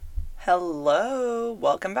Hello,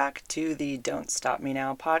 welcome back to the Don't Stop Me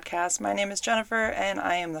Now podcast. My name is Jennifer and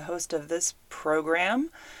I am the host of this program.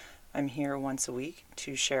 I'm here once a week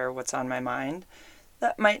to share what's on my mind.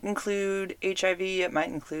 That might include HIV, it might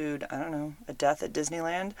include, a death at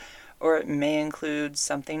Disneyland, or it may include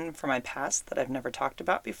something from my past that I've never talked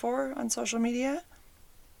about before on social media.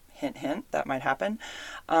 Hint, hint, that might happen.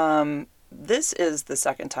 This is the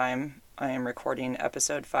second time I am recording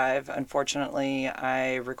episode 5. Unfortunately,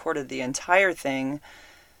 I recorded the entire thing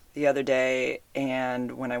the other day,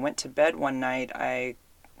 and when I went to bed one night, I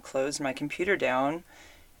closed my computer down,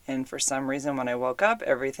 and for some reason when I woke up,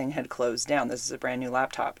 everything had closed down. This is a brand new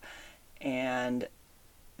laptop, and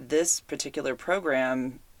this particular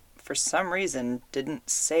program, for some reason,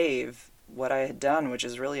 didn't save what I had done, which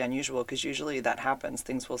is really unusual because usually that happens.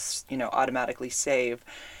 Things will, automatically save.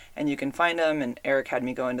 And you can find them, and Eric had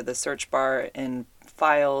me go into the search bar in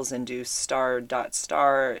files and do star,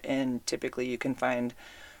 and typically you can find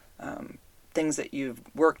things that you've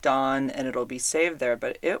worked on and it'll be saved there,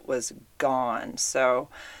 but it was gone. So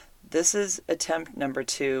this is attempt number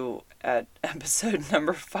 2 at episode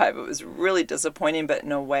number 5. It was really disappointing, but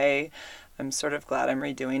in a way I'm sort of glad I'm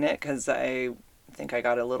redoing it because I think I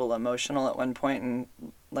got a little emotional at one point, and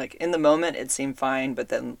in the moment it seemed fine, but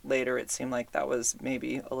then later it seemed like that was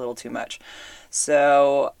maybe a little too much.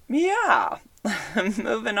 So yeah,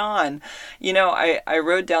 moving on. I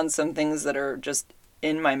wrote down some things that are just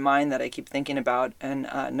in my mind that I keep thinking about, and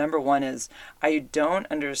number 1 is I don't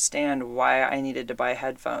understand why I needed to buy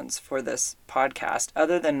headphones for this podcast,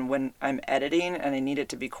 other than when I'm editing and I need it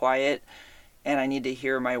to be quiet and I need to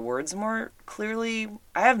hear my words more clearly.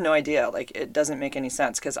 I have no idea. It doesn't make any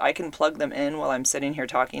sense because I can plug them in while I'm sitting here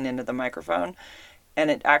talking into the microphone,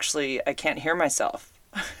 and I can't hear myself.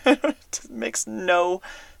 It makes no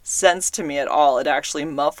sense to me at all. It actually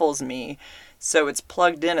muffles me. So it's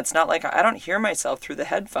plugged in. It's not like I don't hear myself through the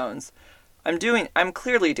headphones. I'm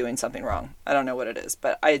clearly doing something wrong. I don't know what it is,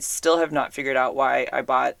 but I still have not figured out why I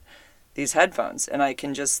bought these headphones. And I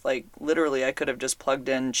can just literally, I could have just plugged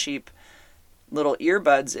in cheap little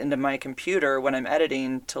earbuds into my computer when I'm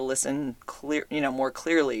editing to listen more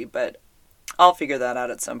clearly, but I'll figure that out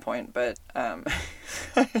at some point. But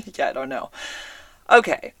yeah, I don't know.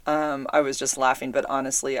 Okay, I was just laughing, but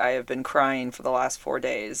honestly, I have been crying for the last 4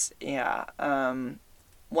 days. Yeah,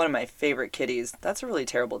 one of my favorite kitties. That's a really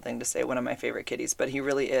terrible thing to say, one of my favorite kitties, but he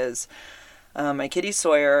really is. My kitty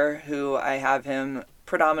Sawyer, who I have him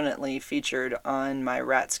predominantly featured on my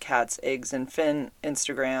Rats, Cats, Eggs, and Fin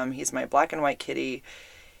Instagram. He's my black and white kitty.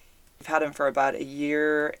 I've had him for about a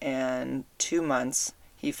year and 2 months.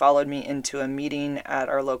 He followed me into a meeting at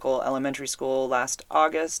our local elementary school last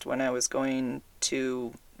August when I was going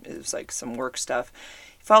to, it was some work stuff.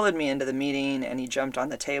 He followed me into the meeting and he jumped on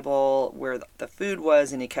the table where the food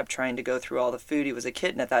was, and he kept trying to go through all the food. He was a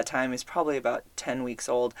kitten at that time. He was probably about 10 weeks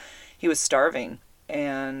old. He was starving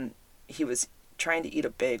and he was trying to eat a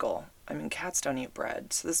bagel. I mean, cats don't eat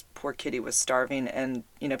bread. So this poor kitty was starving, and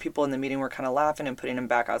people in the meeting were kind of laughing and putting him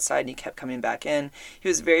back outside, and he kept coming back in. He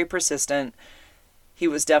was very persistent. He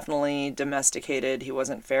was definitely domesticated. He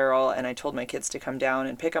wasn't feral, and I told my kids to come down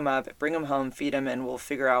and pick him up, bring him home, feed him, and we'll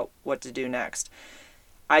figure out what to do next.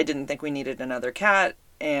 I didn't think we needed another cat,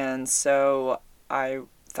 and so I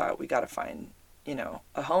thought we got to find,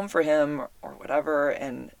 a home for him or whatever,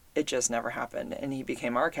 and it just never happened. And he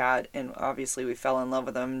became our cat, and obviously we fell in love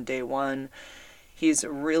with him day one. He's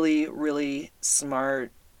really, really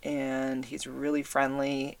smart, and he's really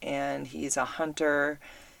friendly, and he's a hunter,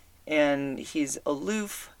 and he's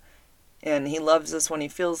aloof, and he loves us when he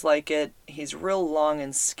feels like it. He's real long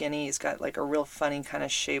and skinny. He's got a real funny kind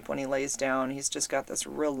of shape when he lays down. He's just got this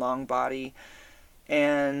real long body,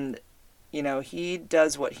 and he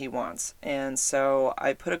does what he wants. And so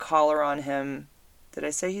I put a collar on him. Did I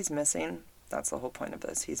say he's missing? That's the whole point of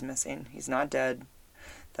this. He's missing. He's not dead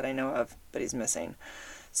that I know of, but he's missing.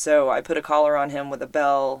 So I put a collar on him with a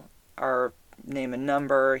bell, our name and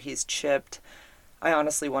number. He's chipped. I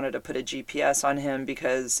honestly wanted to put a GPS on him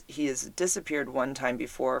because he has disappeared one time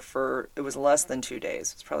before it was less than 2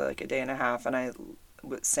 days. It was probably a day and a half, and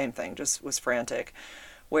same thing, just was frantic.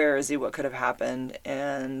 Where is he? What could have happened?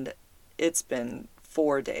 And it's been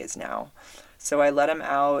 4 days now. So I let him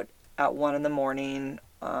out at 1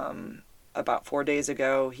 a.m. About 4 days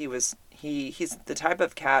ago. He's the type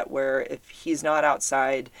of cat where if he's not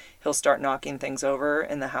outside, he'll start knocking things over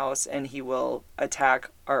in the house, and he will attack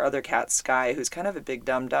our other cat, Sky, who's kind of a big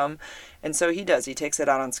dum-dum. And so he takes it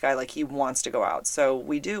out on Sky like he wants to go out. So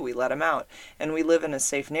we let him out. And we live in a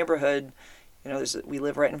safe neighborhood. We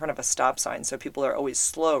live right in front of a stop sign, so people are always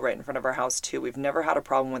slow right in front of our house too. We've never had a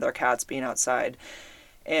problem with our cats being outside.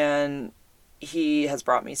 And he has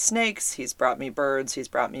brought me snakes, he's brought me birds, he's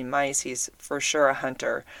brought me mice. He's for sure a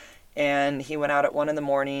hunter. And he went out at 1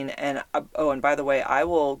 a.m. and oh, and by the way, I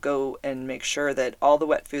will go and make sure that all the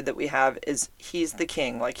wet food that we have he's the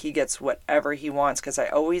king. Like, he gets whatever he wants, because I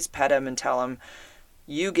always pet him and tell him,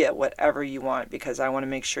 you get whatever you want, because I want to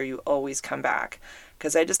make sure you always come back.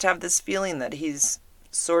 Because I just have this feeling that he's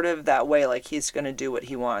sort of that way, like he's going to do what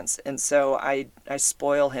he wants. And so I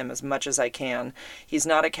spoil him as much as I can. He's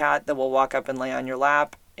not a cat that will walk up and lay on your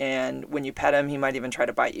lap, and when you pet him, he might even try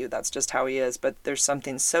to bite you. That's just how he is. But there's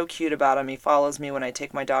something so cute about him. He follows me when I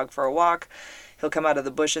take my dog for a walk. He'll come out of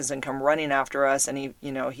the bushes and come running after us, and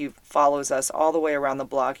he follows us all the way around the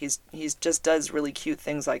block. He's just does really cute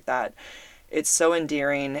things like that. It's so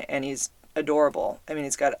endearing, and he's adorable. I mean,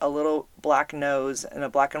 he's got a little black nose and a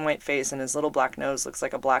black and white face, and his little black nose looks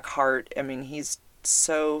like a black heart. I mean, he's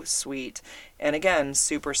so sweet, and again,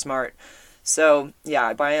 super smart. So yeah,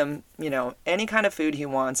 I buy him, any kind of food he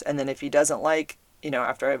wants, and then if he doesn't like,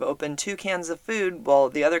 after I've opened 2 cans of food, well,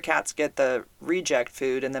 the other cats get the reject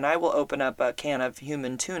food, and then I will open up a can of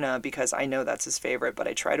human tuna, because I know that's his favorite, but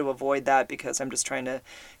I try to avoid that because I'm just trying to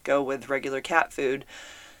go with regular cat food,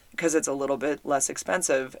 because it's a little bit less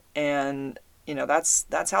expensive. And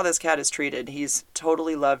that's how this cat is treated. He's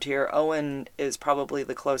totally loved here. Owen is probably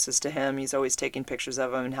the closest to him. He's always taking pictures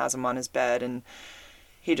of him and has him on his bed, and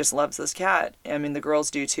he just loves this cat. I mean, the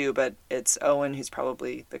girls do too, but it's Owen who's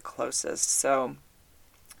probably the closest. So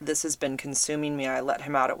this has been consuming me. I let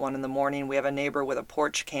him out at 1 a.m. We have a neighbor with a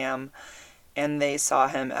porch cam, and they saw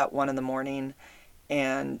him at 1 a.m.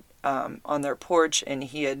 and on their porch, and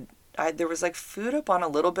there was like food up on a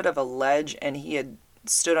little bit of a ledge, and he had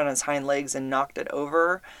stood on his hind legs and knocked it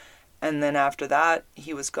over, and then after that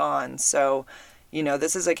he was gone. So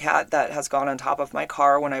this is a cat that has gone on top of my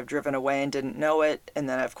car when I've driven away and didn't know it. And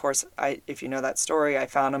then, of course, if you know that story, I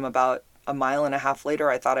found him about a mile and a half later.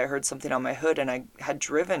 I thought I heard something on my hood, and I had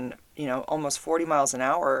driven, almost 40 miles an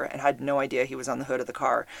hour and had no idea he was on the hood of the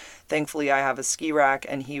car. Thankfully, I have a ski rack,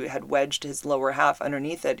 and he had wedged his lower half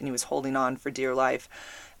underneath it, and he was holding on for dear life.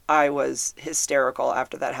 I was hysterical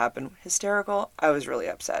after that happened. Hysterical? I was really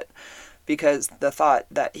upset, because the thought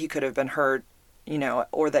that he could have been hurt,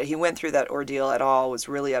 or that he went through that ordeal at all, was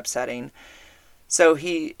really upsetting. So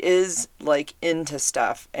he is like into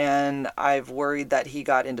stuff, and I've worried that he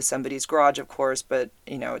got into somebody's garage, of course, but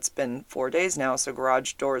it's been 4 days now, so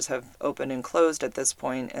garage doors have opened and closed at this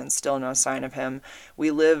point, and still no sign of him.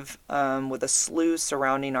 We live with a slough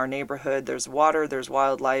surrounding our neighborhood. There's water, there's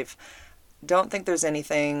wildlife. Don't think there's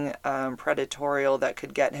anything predatorial that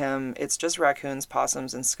could get him. It's just raccoons,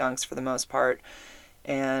 possums, and skunks for the most part.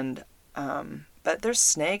 And but there's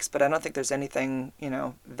snakes, but I don't think there's anything,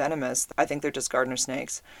 venomous. I think they're just gardener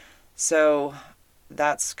snakes. So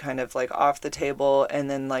that's kind of like off the table. And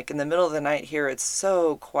then like in the middle of the night here, it's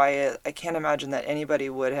so quiet. I can't imagine that anybody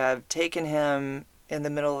would have taken him in the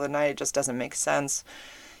middle of the night. It just doesn't make sense.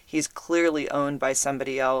 He's clearly owned by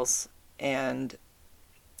somebody else. And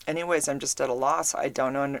anyways, I'm just at a loss. I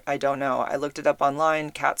don't know. I looked it up online.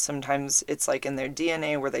 Cats, sometimes it's like in their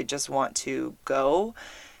DNA where they just want to go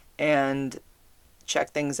and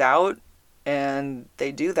check things out, and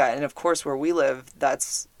they do that. And of course, where we live,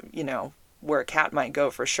 that's where a cat might go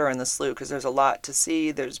for sure, in the slough, because there's a lot to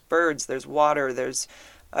see. There's birds, there's water, there's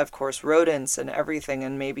of course rodents and everything,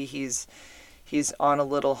 and maybe he's on a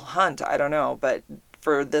little hunt. I don't know, but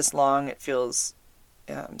for this long it feels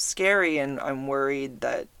scary, and I'm worried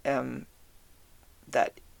that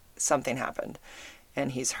that something happened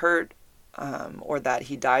and he's hurt, or that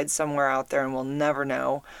he died somewhere out there and we'll never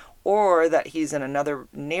know, or that he's in another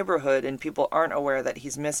neighborhood and people aren't aware that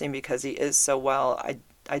he's missing, because he is so well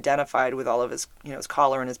identified with all of his, his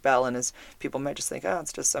collar and his bell, and his people might just think, oh,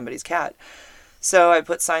 it's just somebody's cat. So I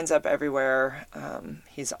put signs up everywhere.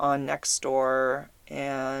 He's on Nextdoor,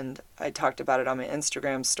 and I talked about it on my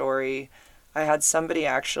Instagram story. I had somebody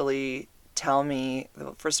actually tell me,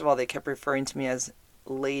 first of all, they kept referring to me as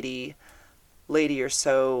lady,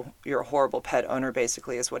 you're a horrible pet owner,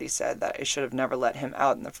 basically, is what he said, that I should have never let him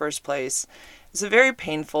out in the first place. It's a very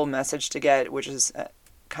painful message to get, which is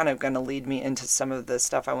kind of going to lead me into some of the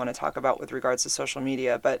stuff I want to talk about with regards to social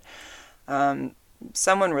media. But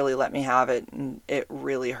someone really let me have it, and it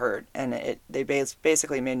really hurt. And they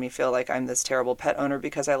basically made me feel like I'm this terrible pet owner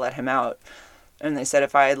because I let him out. And they said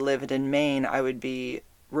if I had lived in Maine, I would be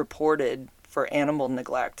reported for animal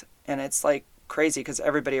neglect. And it's like crazy, because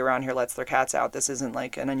everybody around here lets their cats out. This isn't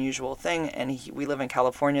like an unusual thing. And we live in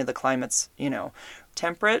California. The climate's,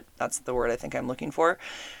 temperate. That's the word I think I'm looking for.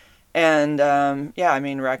 And yeah, I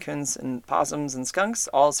mean, raccoons and possums and skunks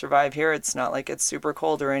all survive here. It's not like it's super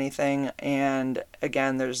cold or anything. And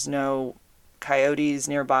again, there's no coyotes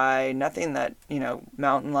nearby, nothing that,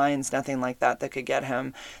 mountain lions, nothing like that that could get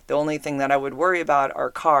him. The only thing that I would worry about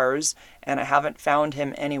are cars, and I haven't found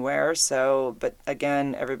him anywhere. So, but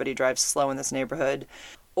again, everybody drives slow in this neighborhood.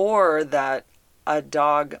 Or that a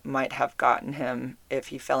dog might have gotten him if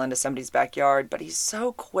he fell into somebody's backyard, but he's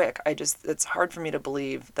so quick. It's hard for me to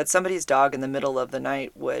believe that somebody's dog in the middle of the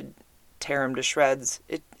night would tear him to shreds.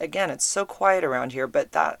 It's so quiet around here,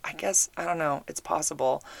 but that, I guess, I don't know, it's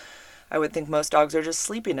possible. I would think most dogs are just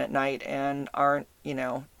sleeping at night and aren't,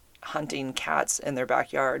 hunting cats in their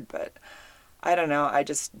backyard, but I don't know. I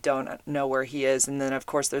just don't know where he is. And then, of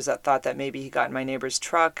course, there's that thought that maybe he got in my neighbor's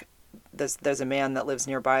truck. There's a man that lives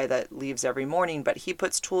nearby that leaves every morning, but he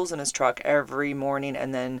puts tools in his truck every morning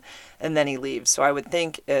and then he leaves. So I would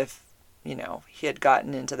think if, he had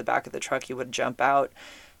gotten into the back of the truck, he would jump out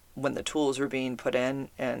when the tools were being put in,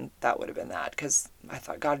 and that would have been that. Because I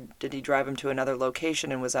thought, God, did he drive him to another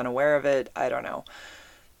location and was unaware of it? I don't know.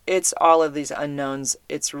 It's all of these unknowns.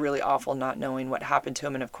 It's really awful not knowing what happened to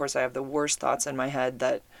him. And of course, I have the worst thoughts in my head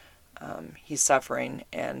that he's suffering,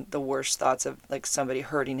 and the worst thoughts of like somebody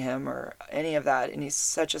hurting him or any of that. And he's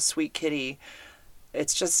such a sweet kitty.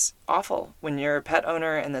 It's just awful. When you're a pet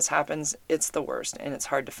owner and this happens, it's the worst and it's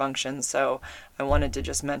hard to function. So I wanted to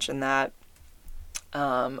just mention that.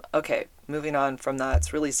 Okay, moving on from that.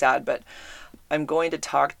 It's really sad, but I'm going to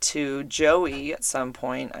talk to Joey at some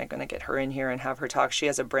point. I'm going to get her in here and have her talk. She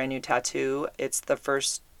has a brand new tattoo. It's the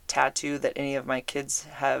first tattoo that any of my kids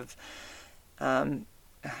have,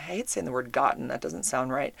 I hate saying the word gotten. That doesn't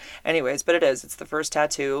sound right. Anyways, but it is. It's the first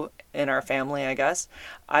tattoo in our family, I guess.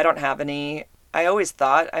 I don't have any. I always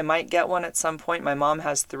thought I might get one at some point. My mom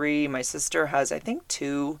has 3. My sister has, I think,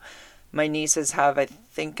 2. My nieces have, I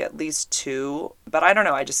think, at least 2. But I don't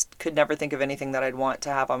know. I just could never think of anything that I'd want to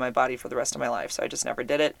have on my body for the rest of my life. So I just never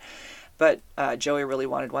did it. But Joey really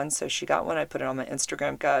wanted one, so she got one. I put it on my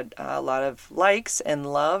Instagram, got a lot of likes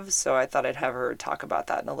and love, so I thought I'd have her talk about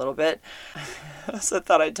that in a little bit. I also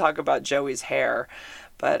thought I'd talk about Joey's hair,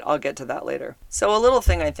 but I'll get to that later. So a little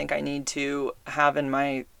thing I think I need to have in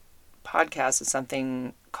my podcast is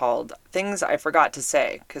something called Things I Forgot to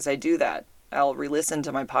Say, because I do that. I'll re-listen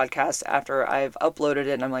to my podcast after I've uploaded it,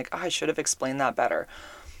 and I'm like, oh, I should have explained that better.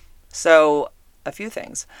 So, a few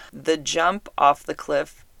things. The jump off the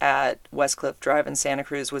cliff at Westcliff Drive in Santa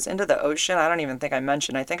Cruz was into the ocean. I don't even think I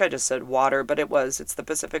mentioned. I think I just said water, but it's the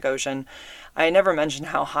Pacific Ocean. I never mentioned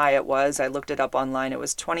how high it was. I looked it up online. It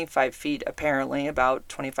was 25 feet, apparently, about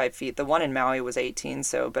 25 feet. The one in Maui was 18,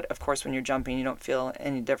 but of course when you're jumping, you don't feel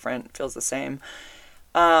any different. It feels the same.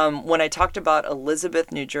 When I talked about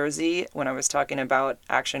Elizabeth, New Jersey, when I was talking about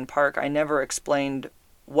Action Park, I never explained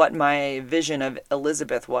what my vision of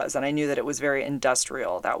Elizabeth was, and I knew that it was very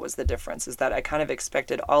industrial. That was the difference, is that I kind of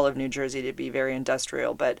expected all of New Jersey to be very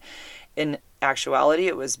industrial, but in actuality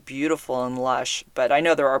it was beautiful and lush. But I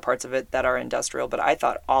know there are parts of it that are industrial, but I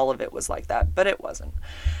thought all of it was like that, but it wasn't.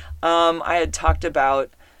 I had talked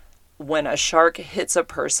about when a shark hits a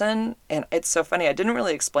person, and it's so funny, I didn't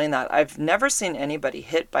really explain that. I've never seen anybody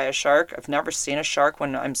hit by a shark. I've never seen a shark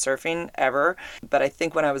when I'm surfing, ever. But I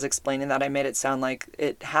think when I was explaining that, I made it sound like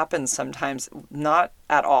it happens sometimes, not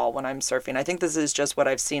at all when I'm surfing. I think this is just what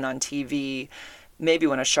I've seen on TV. Maybe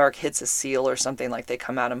when a shark hits a seal or something, like they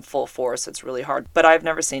come at him full force, it's really hard. But I've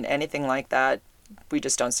never seen anything like that. We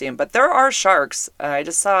just don't see them. But there are sharks. I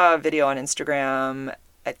just saw a video on Instagram,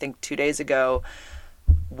 I think 2 days ago,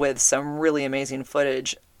 with some really amazing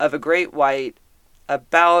footage of a great white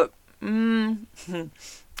about a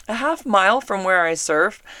half mile from where I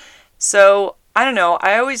surf. So I don't know.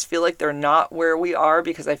 I always feel like they're not where we are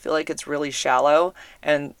because I feel like it's really shallow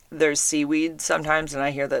and there's seaweed sometimes, and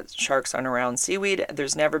I hear that sharks aren't around seaweed.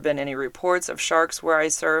 There's never been any reports of sharks where I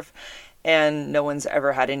surf, and no one's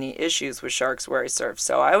ever had any issues with sharks where I surf.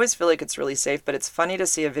 So I always feel like it's really safe, but it's funny to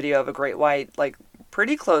see a video of a great white like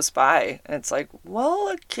pretty close by. And it's like, well,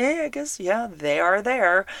 okay, I guess, yeah, they are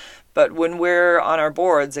there. But when we're on our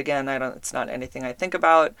boards, again, it's not anything I think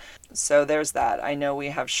about. So there's that. I know we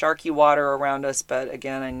have sharky water around us, but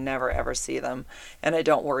again, I never ever see them. And I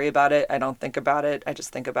don't worry about it. I don't think about it. I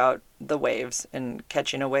just think about the waves and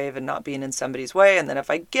catching a wave and not being in somebody's way. And then if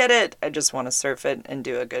I get it, I just want to surf it and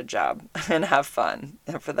do a good job and have fun.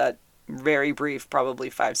 And for that very brief, probably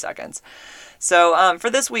 5 seconds. So for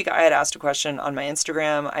this week, I had asked a question on my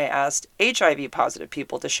Instagram. I asked HIV positive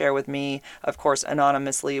people to share with me, of course,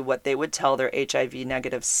 anonymously, what they would tell their HIV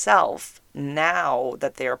negative self now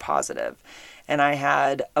that they are positive. And I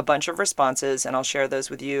had a bunch of responses, and I'll share those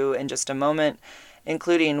with you in just a moment.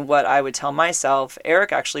 including what I would tell myself.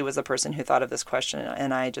 Eric actually was the person who thought of this question,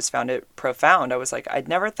 and I just found it profound. I was like, I'd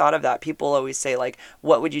never thought of that. People always say, like,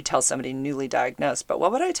 what would you tell somebody newly diagnosed? But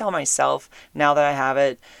what would I tell myself now that I have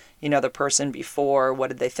it? The person before, what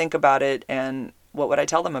did they think about it? And what would I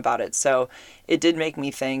tell them about it? So it did make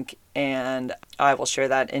me think, and I will share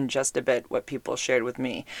that in just a bit, what people shared with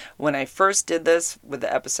me. When I first did this with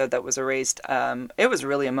the episode that was erased, it was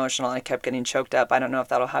really emotional. I kept getting choked up. I don't know if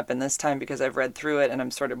that'll happen this time because I've read through it and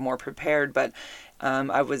I'm sort of more prepared, but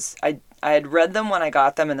I had read them when I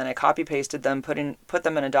got them, and then I copy pasted them, put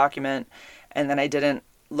them in a document, and then I didn't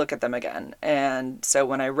look at them again. And so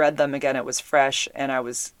when I read them again, it was fresh, and I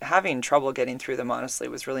was having trouble getting through them. Honestly,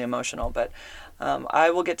 it was really emotional, but I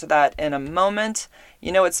will get to that in a moment.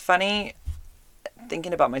 It's funny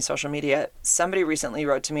thinking about my social media. Somebody recently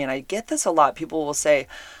wrote to me, and I get this a lot. People will say,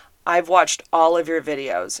 I've watched all of your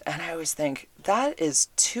videos. And I always think, that is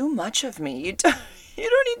too much of me. You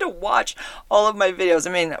don't need to watch all of my videos.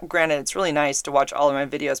 I mean, granted, it's really nice to watch all of my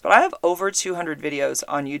videos, but I have over 200 videos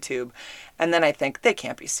on YouTube. And then I think, they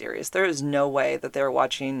can't be serious. There is no way that they're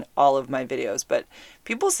watching all of my videos. But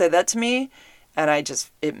people say that to me, and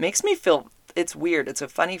it makes me feel, it's weird. It's a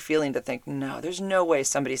funny feeling to think, no, there's no way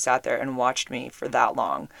somebody sat there and watched me for that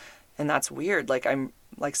long. And that's weird. Like, I'm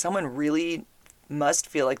like, someone really must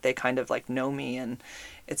feel like they kind of like know me, and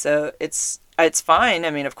it's fine.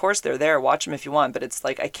 I mean, of course they're there. Watch them if you want, but it's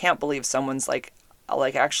like, I can't believe someone's like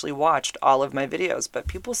actually watched all of my videos. But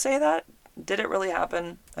people say that. Did it really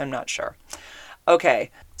happen? I'm not sure.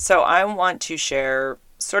 Okay, so I want to share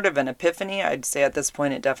sort of an epiphany. I'd say at this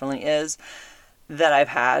point it definitely is, that I've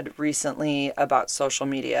had recently about social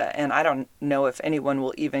media. And I don't know if anyone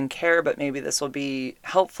will even care, but maybe this will be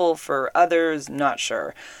helpful for others, not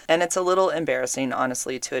sure. And it's a little embarrassing,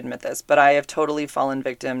 honestly, to admit this, but I have totally fallen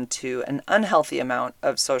victim to an unhealthy amount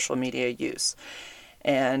of social media use.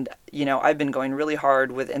 And, I've been going really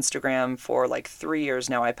hard with Instagram for like 3 years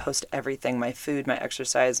now. I post everything: my food, my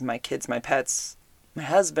exercise, my kids, my pets, my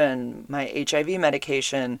husband, my HIV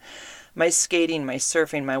medication, my skating, my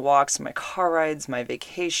surfing, my walks, my car rides, my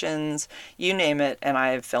vacations, you name it, and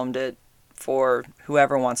I've filmed it for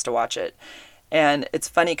whoever wants to watch it. And it's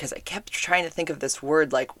funny because I kept trying to think of this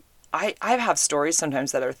word, like, I have stories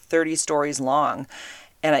sometimes that are 30 stories long,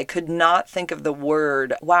 and I could not think of the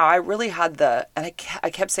word. Wow, I really had and I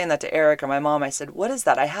kept saying that to Eric or my mom. I said, what is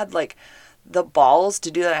that? I had like the balls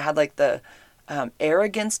to do that. I had like the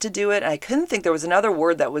arrogance to do it. And I couldn't think. There was another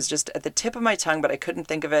word that was just at the tip of my tongue, but I couldn't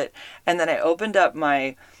think of it. And then I opened up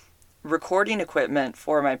my recording equipment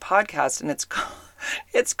for my podcast, and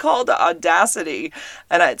it's called Audacity.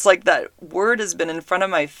 And it's like that word has been in front of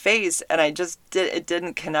my face, and it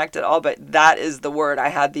didn't connect at all. But that is the word. I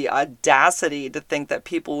had the audacity to think that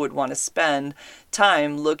people would want to spend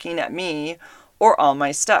time looking at me or all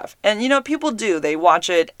my stuff. And people do. They watch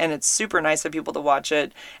it, and it's super nice of people to watch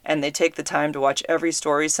it, and they take the time to watch every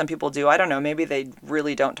story. Some people do. I don't know. Maybe they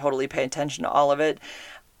really don't totally pay attention to all of it.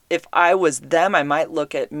 If I was them, I might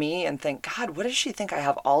look at me and think, God, what does she think I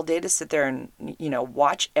have all day to sit there and,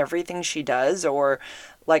 watch everything she does? Or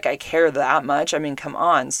like I care that much? I mean, come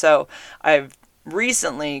on. So I've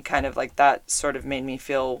recently kind of like that sort of made me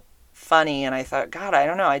feel funny, and I thought, God, I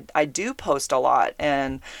don't know. I do post a lot,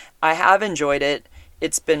 and I have enjoyed it.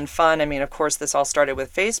 It's been fun. I mean, of course, this all started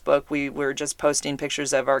with Facebook. We were just posting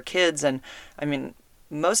pictures of our kids, and I mean,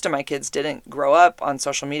 most of my kids didn't grow up on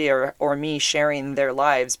social media or me sharing their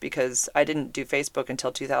lives, because I didn't do Facebook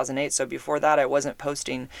until 2008. So before that, I wasn't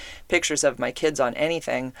posting pictures of my kids on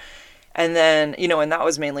anything. And then, and that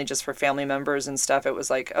was mainly just for family members and stuff. It was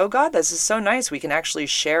like, oh God, this is so nice. We can actually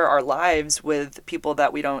share our lives with people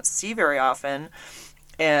that we don't see very often.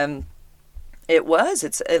 And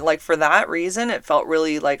it's like for that reason, it felt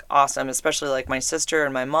really like awesome, especially like my sister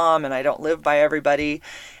and my mom, and I don't live by everybody.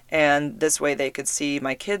 And this way they could see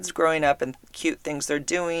my kids growing up and cute things they're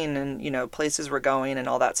doing and, places we're going and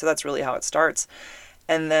all that. So that's really how it starts.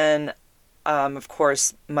 And then, of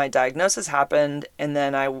course, my diagnosis happened, and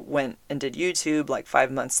then I went and did YouTube like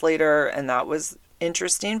 5 months later, and that was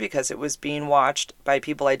interesting because it was being watched by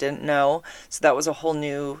people I didn't know. So that was a whole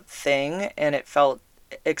new thing, and it felt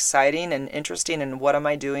exciting and interesting. And what am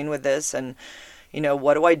I doing with this? And,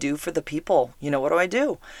 what do I do for the people? What do I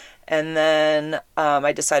do? And then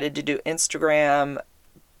I decided to do Instagram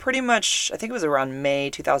pretty much, I think it was around May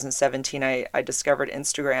 2017, I discovered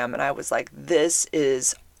Instagram, and I was like, this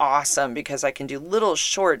is awesome because I can do little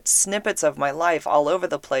short snippets of my life all over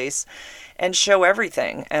the place and show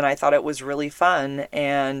everything. And I thought it was really fun.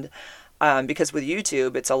 And because with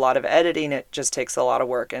YouTube, it's a lot of editing. It just takes a lot of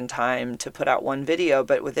work and time to put out one video.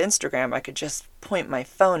 But with Instagram, I could just point my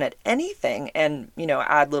phone at anything and,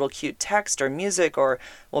 add little cute text or music or,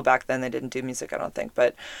 well, back then they didn't do music, I don't think,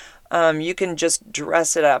 but you can just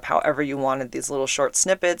dress it up however you wanted, these little short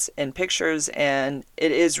snippets and pictures, and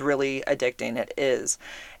it is really addicting. It is.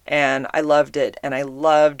 And I loved it, and I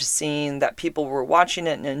loved seeing that people were watching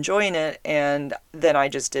it and enjoying it, and then I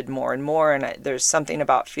just did more and more, and there's something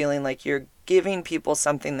about feeling like you're giving people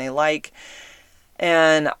something they like.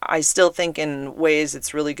 And I still think in ways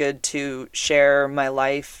it's really good to share my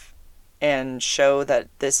life and show that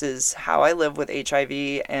this is how I live with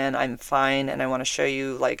HIV and I'm fine, and I want to show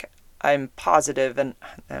you like I'm positive, and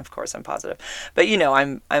of course I'm positive, but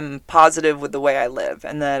I'm positive with the way I live,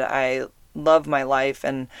 and that I love my life,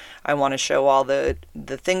 and I want to show all the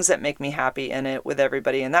things that make me happy in it with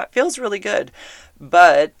everybody, and that feels really good.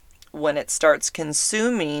 But when it starts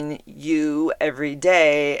consuming you every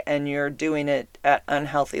day and you're doing it at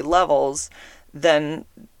unhealthy levels, then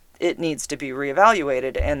it needs to be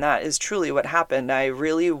reevaluated. And that is truly what happened. I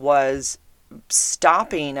really was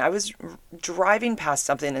stopping. I was driving past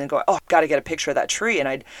something and going, oh, I've got to get a picture of that tree. And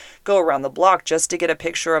I'd go around the block just to get a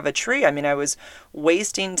picture of a tree. I mean, I was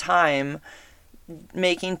wasting time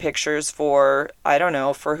making pictures for, I don't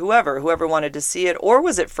know, for whoever wanted to see it. Or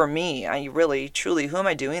was it for me? I really, truly, who am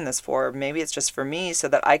I doing this for? Maybe it's just for me so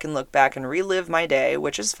that I can look back and relive my day,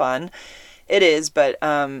 which is fun. It is, but,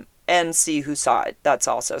 and see who saw it. That's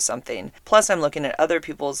also something. Plus, I'm looking at other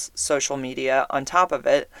people's social media on top of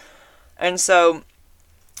it. And so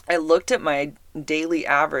I looked at my daily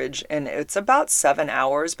average, and it's about 7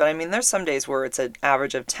 hours, but I mean, there's some days where it's an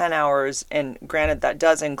average of 10 hours, and granted, that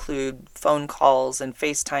does include phone calls and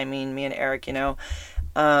FaceTiming me and Eric,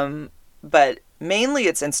 but mainly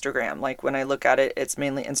it's Instagram. Like when I look at it, it's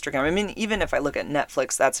mainly Instagram. I mean, even if I look at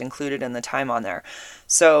Netflix, that's included in the time on there.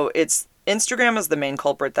 So it's Instagram is the main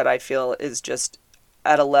culprit that I feel is just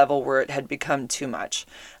at a level where it had become too much.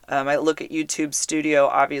 I look at YouTube Studio.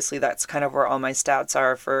 Obviously, that's kind of where all my stats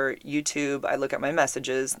are for YouTube. I look at my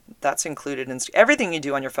messages. That's included in everything you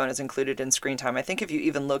do on your phone is included in screen time. I think if you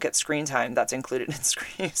even look at screen time, that's included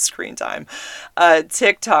in screen time.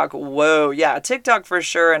 TikTok, whoa, yeah, TikTok for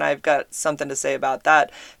sure. And I've got something to say about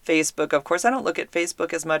that. Facebook, of course, I don't look at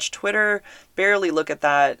Facebook as much. Twitter, barely look at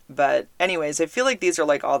that. But anyways, I feel like these are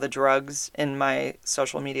like all the drugs in my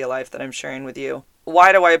social media life that I'm sharing with you.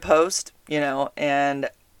 Why do I post? And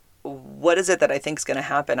what is it that I think is going to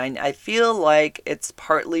happen? I feel like it's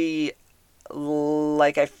partly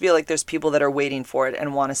like I feel like there's people that are waiting for it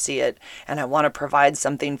and want to see it, and I want to provide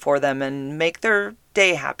something for them and make their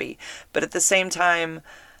day happy. But at the same time,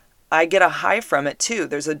 I get a high from it too.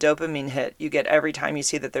 There's a dopamine hit you get every time you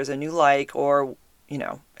see that there's a new like or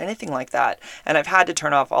anything like that. And I've had to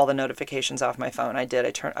turn off all the notifications off my phone. I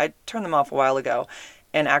turned them off a while ago,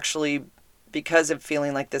 and actually, because of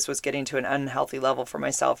feeling like this was getting to an unhealthy level for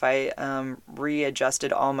myself, I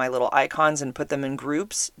readjusted all my little icons and put them in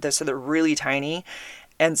groups. So they're really tiny.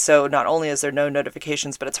 And so not only is there no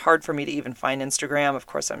notifications, but it's hard for me to even find Instagram. Of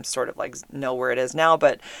course, I'm sort of like know where it is now.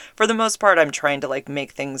 But for the most part, I'm trying to like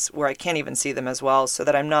make things where I can't even see them as well so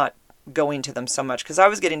that I'm not going to them so much. Because I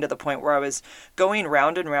was getting to the point where I was going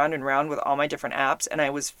round and round and round with all my different apps, and I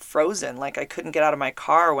was frozen. Like I couldn't get out of my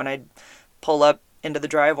car when I'd pull up into the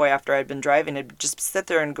driveway after I'd been driving. I'd just sit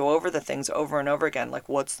there and go over the things over and over again. Like,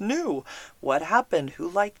 what's new? What happened? Who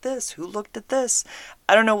liked this? Who looked at this?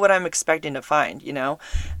 I don't know what I'm expecting to find,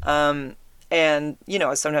 and,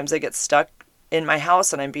 sometimes I get stuck in my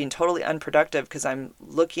house and I'm being totally unproductive because I'm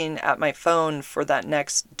looking at my phone for that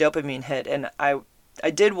next dopamine hit. And I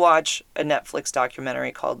did watch a Netflix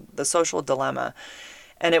documentary called The Social Dilemma,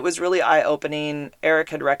 and it was really eye-opening. Eric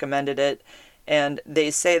had recommended it. And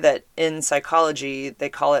they say that in psychology, they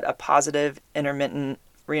call it a positive intermittent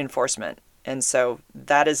reinforcement. And so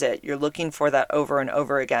that is it. You're looking for that over and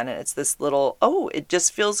over again. And it's this little, oh, it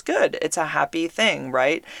just feels good. It's a happy thing,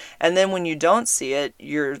 right? And then when you don't see it,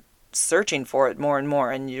 you're searching for it more and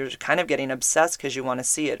more. And you're kind of getting obsessed because you want to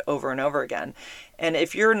see it over and over again. And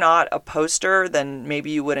if you're not a poster, then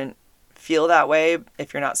maybe you wouldn't feel that way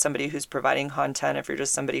if you're not somebody who's providing content, if you're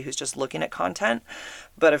just somebody who's just looking at content.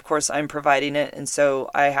 But of course I'm providing it, and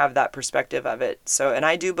so I have that perspective of it. So, and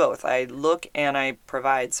I do both. I look and I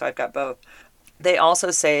provide, so I've got both. They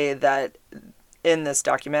also say that in this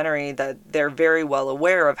documentary that they're very well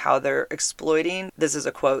aware of how they're exploiting, this is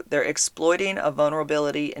a quote, they're exploiting a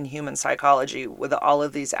vulnerability in human psychology with all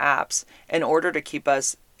of these apps in order to keep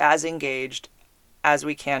us as engaged as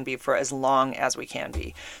we can be for as long as we can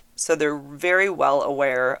be. So they're very well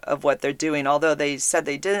aware of what they're doing, although they said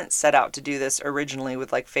they didn't set out to do this originally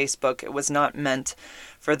with like Facebook. It was not meant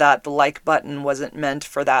for that. The like button wasn't meant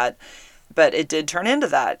for that. but it did turn into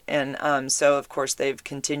that. And so, of course, they've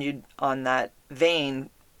continued on that vein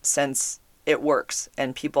since it works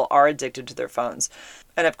and people are addicted to their phones.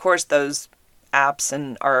 And of course, those apps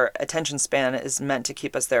and our attention span is meant to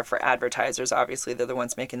keep us there for advertisers. Obviously, they're the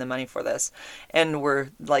ones making the money for this. And we're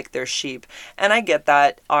like their sheep. And I get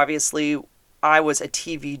that. Obviously, I was a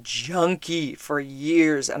TV junkie for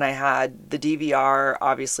years, and I had the DVR,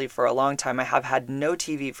 obviously, for a long time. I have had no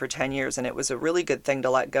TV for 10 years, and it was a really good thing to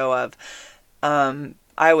let go of.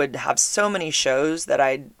 I would have so many shows that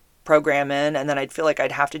I'd program in, and then I'd feel like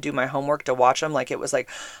I'd have to do my homework to watch them. Like, it was like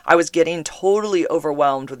I was getting totally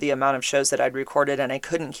overwhelmed with the amount of shows that I'd recorded, and I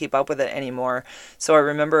couldn't keep up with it anymore. So I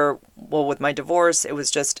remember, well, with my divorce, it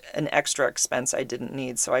was just an extra expense I didn't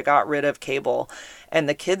need. So I got rid of cable, and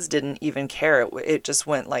the kids didn't even care. It just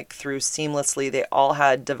went like through seamlessly. They all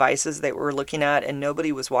had devices they were looking at, and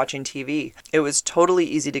nobody was watching TV. It was totally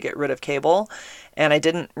easy to get rid of cable, and I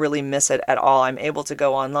didn't really miss it at all. I'm able to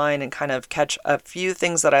go online and kind of catch a few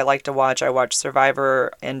things that I like to watch. I watch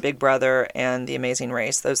Survivor and Big Brother and The Amazing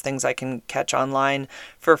Race. Those things I can catch online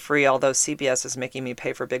for free, although CBS is making me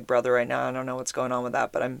pay for Big Brother right now. I don't know what's going on with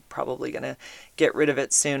that, but I'm probably going to get rid of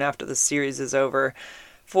it soon after the series is over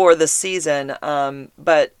for the season.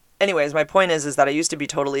 But anyways, my point is that I used to be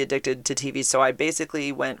totally addicted to TV, so I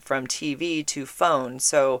basically went from TV to phone.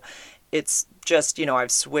 So it's just,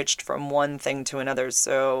 I've switched from one thing to another.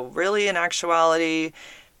 So really, in actuality,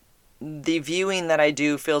 the viewing that I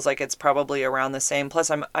do feels like it's probably around the same. Plus,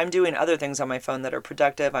 I'm doing other things on my phone that are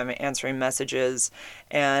productive. I'm answering messages,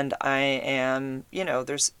 and I am, you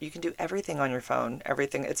can do everything on your phone.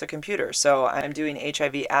 Everything. It's a computer. So I'm doing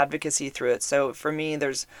HIV advocacy through it. So for me,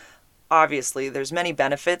 there's many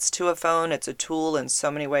benefits to a phone. It's a tool in so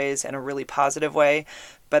many ways, in a really positive way,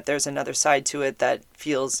 but there's another side to it that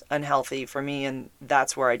feels unhealthy for me, and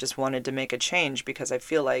that's where I just wanted to make a change, because I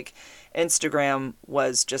feel like Instagram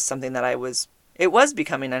was just something that it was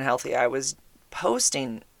becoming unhealthy. I was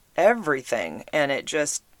posting everything, and it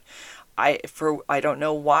just, I don't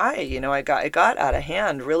know why, it got out of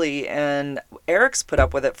hand, really, and Eric's put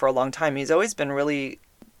up with it for a long time. He's always been really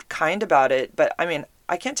kind about it, but I mean,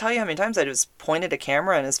 I can't tell you how many times I just pointed a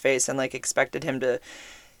camera in his face and like expected him to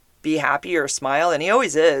be happy or smile. And he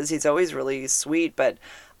always is. He's always really sweet, but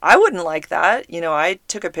I wouldn't like that. I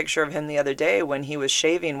took a picture of him the other day when he was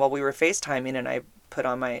shaving while we were FaceTiming, and I put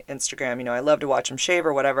on my Instagram, I love to watch him shave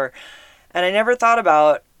or whatever. And I never thought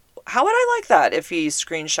about, how would I like that if he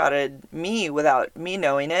screenshotted me without me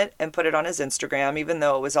knowing it and put it on his Instagram, even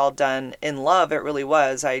though it was all done in love. It really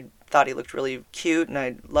was. I thought he looked really cute, and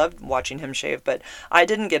I loved watching him shave, but I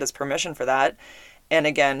didn't get his permission for that. And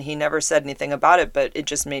again, he never said anything about it, but it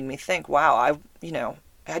just made me think, wow, he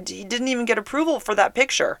didn't even get approval for that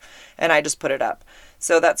picture, and I just put it up.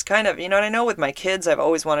 So that's kind of, and I know with my kids, I've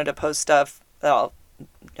always wanted to post stuff. Well,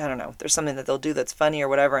 I don't know, there's something that they'll do that's funny or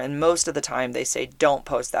whatever, and most of the time they say don't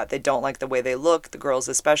post that. They don't like the way they look, the girls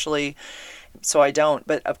especially, so I don't.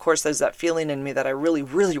 But of course there's that feeling in me that I really,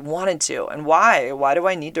 really wanted to. And why? Why do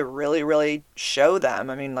I need to really, really show them?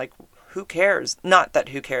 I mean, like, who cares? Not that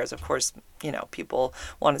who cares, of course, people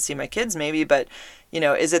want to see my kids maybe, but,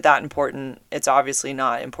 is it that important? It's obviously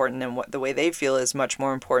not important, and what the way they feel is much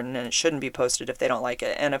more important, and it shouldn't be posted if they don't like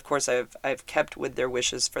it. And of course, I've kept with their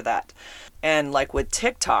wishes for that. And like with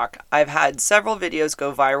TikTok, I've had several videos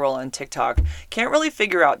go viral on TikTok. Can't really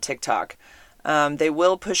figure out TikTok. They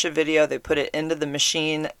will push a video, they put it into the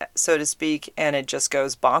machine, so to speak, and it just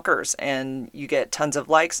goes bonkers, and you get tons of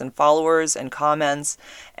likes and followers and comments,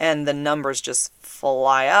 and the numbers just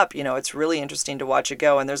fly up. It's really interesting to watch it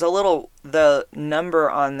go. And there's the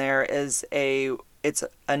number on there is it's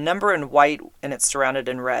a number in white, and it's surrounded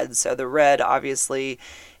in red. So the red obviously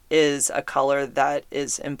is a color that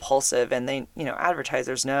is impulsive, and they,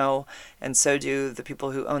 advertisers know, and so do the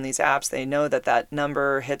people who own these apps. They know that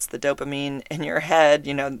number hits the dopamine in your head,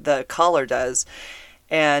 the color does,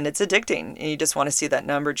 and it's addicting, and you just want to see that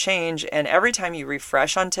number change. And every time you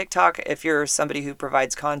refresh on TikTok, if you're somebody who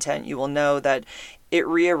provides content, you will know that it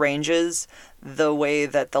rearranges the way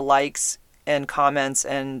that the likes and comments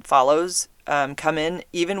and follows come in.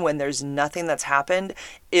 Even when there's nothing that's happened,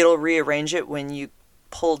 it'll rearrange it when you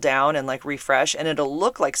pull down and like refresh, and it'll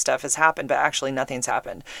look like stuff has happened, but actually nothing's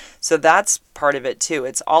happened. So that's part of it too.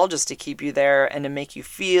 It's all just to keep you there and to make you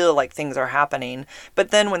feel like things are happening.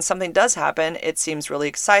 But then when something does happen, it seems really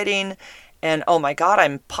exciting, and oh my God,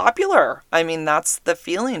 I'm popular. I mean, that's the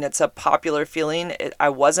feeling. It's a popular feeling. I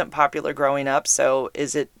wasn't popular growing up, so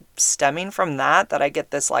is it stemming from that I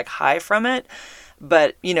get this like high from it?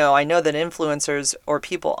 But I know that influencers or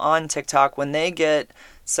people on TikTok, when they get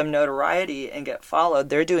some notoriety and get followed.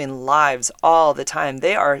 They're doing lives all the time.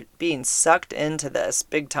 They are being sucked into this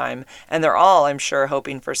big time, and they're all, I'm sure,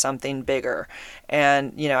 hoping for something bigger.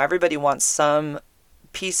 And, everybody wants some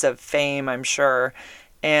piece of fame, I'm sure.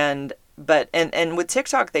 And with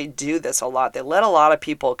TikTok, they do this a lot. They let a lot of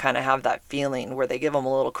people kind of have that feeling where they give them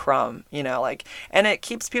a little crumb, and it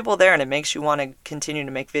keeps people there and it makes you want to continue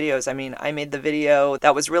to make videos. I mean, I made the video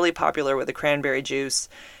that was really popular with the cranberry juice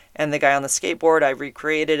and the guy on the skateboard. I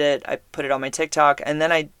recreated it. I put it on my TikTok, and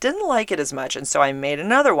then I didn't like it as much. And so I made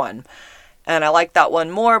another one. And I liked that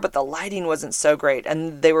one more, but the lighting wasn't so great.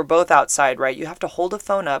 And they were both outside, right? You have to hold a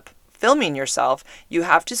phone up, filming yourself. You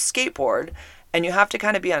have to skateboard. And you have to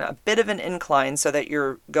kind of be on a bit of an incline so that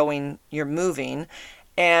you're moving.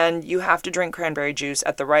 And you have to drink cranberry juice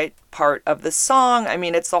at the right part of the song. I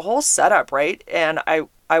mean, it's the whole setup, right? And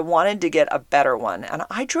I wanted to get a better one. And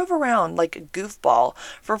I drove around like a goofball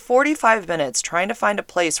for 45 minutes trying to find a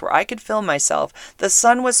place where I could film myself. The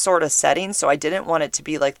sun was sort of setting, so I didn't want it to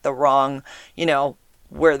be like the wrong,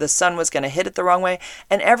 where the sun was going to hit it the wrong way.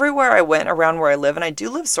 And everywhere I went around where I live, and I do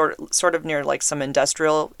live sort of near like some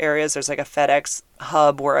industrial areas. There's like a FedEx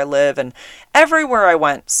hub where I live, and everywhere I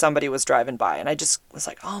went, somebody was driving by. And I just was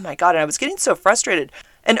like, oh my God. And I was getting so frustrated.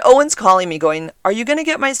 And Owen's calling me going, are you going to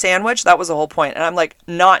get my sandwich? That was the whole point. And I'm like,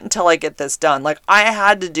 not until I get this done. Like, I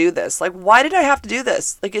had to do this. Like, why did I have to do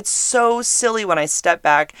this? Like, it's so silly when I step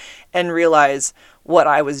back and realize what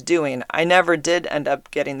I was doing. I never did end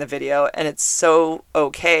up getting the video, and it's so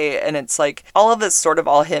okay. And it's like all of this sort of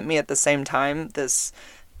all hit me at the same time, this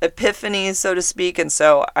epiphany, so to speak. And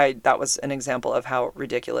so that was an example of how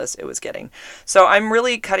ridiculous it was getting. So I'm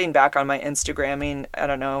really cutting back on my Instagramming. I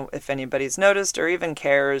don't know if anybody's noticed or even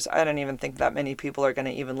cares. I don't even think that many people are going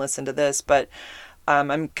to even listen to this, but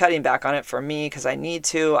I'm cutting back on it for me because I need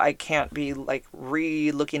to. I can't be like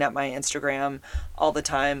re-looking at my Instagram all the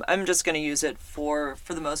time. I'm just going to use it for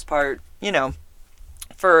the most part,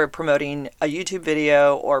 for promoting a YouTube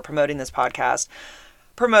video or promoting this podcast,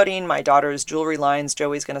 promoting my daughter's jewelry lines.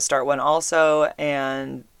 Joey's going to start one also.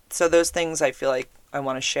 And so those things I feel like I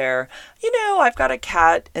want to share. I've got a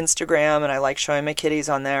cat Instagram and I like showing my kitties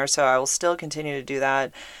on there. So I will still continue to do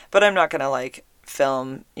that. But I'm not going to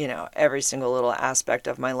film, every single little aspect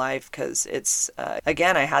of my life because it's,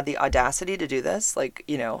 again, I had the audacity to do this,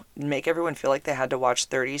 make everyone feel like they had to watch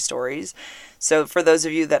 30 stories. So for those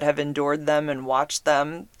of you that have endured them and watched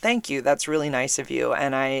them, thank you. That's really nice of you.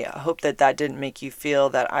 And I hope that didn't make you feel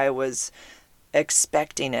that I was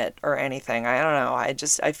expecting it or anything. I don't know.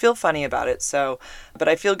 I feel funny about it. So, but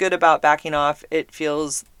I feel good about backing off. It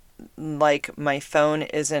feels like my phone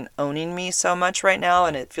isn't owning me so much right now,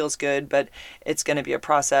 and it feels good, but it's going to be a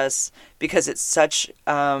process because it's such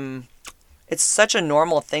a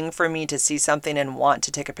normal thing for me to see something and want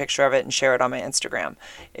to take a picture of it and share it on my Instagram.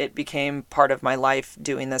 It became part of my life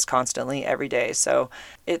doing this constantly every day. So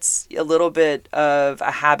it's a little bit of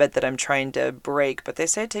a habit that I'm trying to break, but they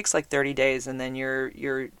say it takes like 30 days and then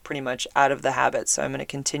you're pretty much out of the habit. So I'm going to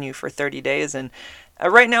continue for 30 days and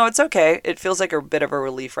right now it's okay. It feels like a bit of a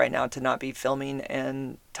relief right now to not be filming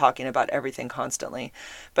and talking about everything constantly.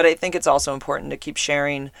 But I think it's also important to keep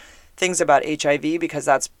sharing things about HIV because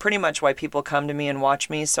that's pretty much why people come to me and watch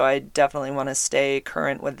me. So I definitely want to stay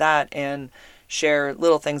current with that and share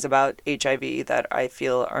little things about HIV that I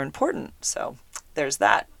feel are important. So there's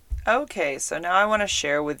that. Okay, so now I want to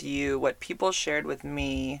share with you what people shared with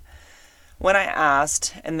me when I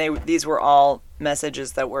asked, and these were all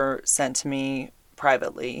messages that were sent to me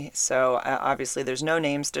privately. So obviously there's no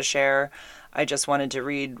names to share. I just wanted to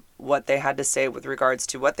read what they had to say with regards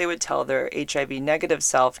to what they would tell their HIV negative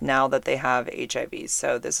self now that they have HIV.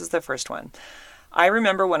 So this is the first one. I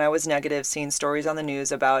remember when I was negative seeing stories on the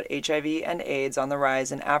news about HIV and AIDS on the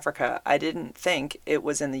rise in Africa. I didn't think it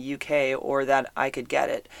was in the UK or that I could get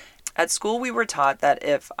it. At school, we were taught that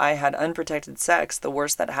if I had unprotected sex, the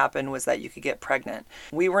worst that happened was that you could get pregnant.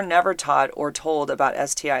 We were never taught or told about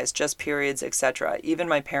STIs, just periods, etc. Even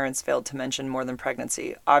my parents failed to mention more than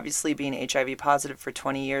pregnancy. Obviously, being HIV positive for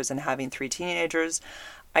 20 years and having 3 teenagers,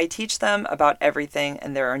 I teach them about everything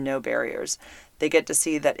and there are no barriers. They get to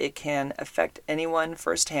see that it can affect anyone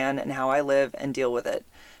firsthand and how I live and deal with it.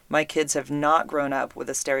 My kids have not grown up with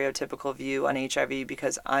a stereotypical view on HIV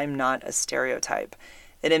because I'm not a stereotype.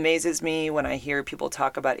 It amazes me when I hear people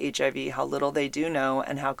talk about HIV, how little they do know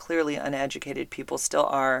and how clearly uneducated people still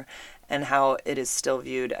are and how it is still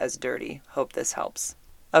viewed as dirty. Hope this helps.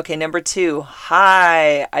 Okay, number 2.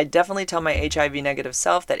 Hi. I definitely tell my HIV negative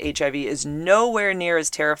self that HIV is nowhere near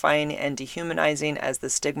as terrifying and dehumanizing as the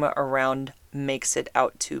stigma around makes it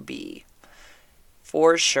out to be.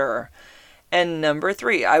 For sure. And number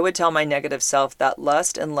 3, I would tell my negative self that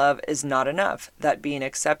lust and love is not enough, that being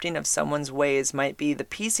accepting of someone's ways might be the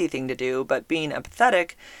PC thing to do, but being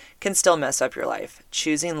empathetic can still mess up your life.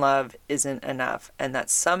 Choosing love isn't enough, and that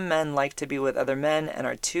some men like to be with other men and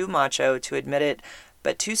are too macho to admit it,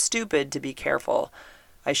 but too stupid to be careful.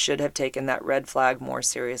 I should have taken that red flag more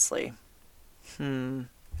seriously.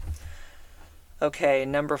 Okay,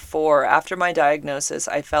 number 4, after my diagnosis,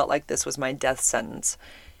 I felt like this was my death sentence.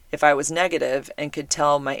 If I was negative and could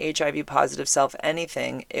tell my HIV positive self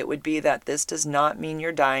anything, it would be that this does not mean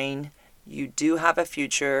you're dying. You do have a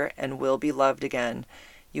future and will be loved again.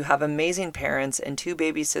 You have amazing parents and 2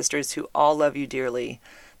 baby sisters who all love you dearly,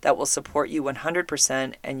 that will support you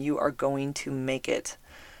 100%, and you are going to make it.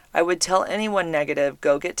 I would tell anyone negative,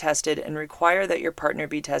 go get tested and require that your partner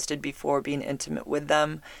be tested before being intimate with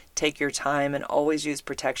them. Take your time and always use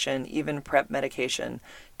protection, even PrEP medication.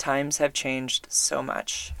 Times have changed so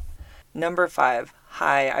much. Number 5.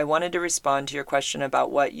 Hi, I wanted to respond to your question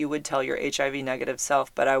about what you would tell your HIV negative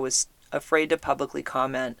self, but I was afraid to publicly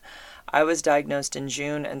comment. I was diagnosed in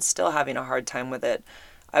June and still having a hard time with it.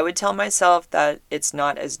 I would tell myself that it's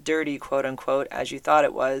not as dirty, quote unquote, as you thought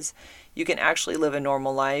it was. You can actually live a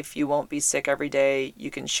normal life. You won't be sick every day.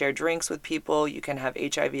 You can share drinks with people. You can have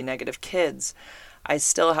HIV negative kids. I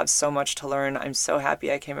still have so much to learn. I'm so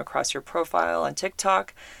happy I came across your profile on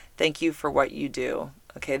TikTok. Thank you for what you do.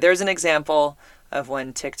 Okay, there's an example of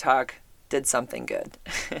when TikTok did something good.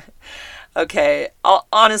 Okay,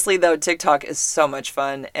 honestly though, TikTok is so much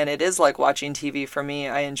fun, and it is like watching TV for me.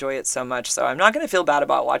 I enjoy it so much, so I'm not going to feel bad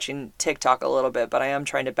about watching TikTok a little bit, but I am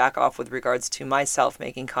trying to back off with regards to myself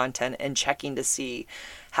making content and checking to see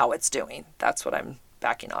how it's doing. That's what I'm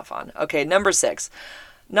backing off on. Okay, number 6,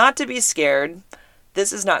 not to be scared.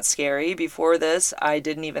 This is not scary. Before this, I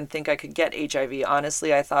didn't even think I could get HIV.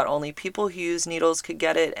 Honestly, I thought only people who use needles could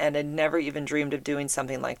get it and had never even dreamed of doing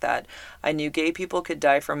something like that. I knew gay people could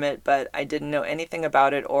die from it, but I didn't know anything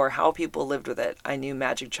about it or how people lived with it. I knew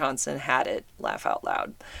Magic Johnson had it. Laugh out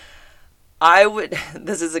loud.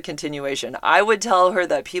 This is a continuation. I would tell her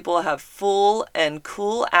that people have full and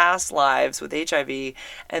cool ass lives with HIV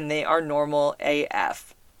and they are normal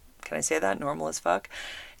AF. Can I say that? Normal as fuck?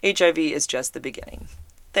 HIV is just the beginning.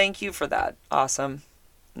 Thank you for that. Awesome.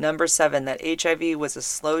 Number 7, that HIV was a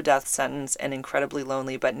slow death sentence and incredibly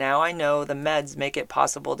lonely, but now I know the meds make it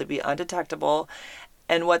possible to be undetectable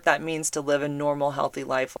and what that means to live a normal, healthy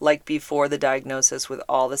life like before the diagnosis with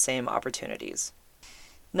all the same opportunities.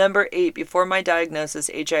 Number 8, before my diagnosis,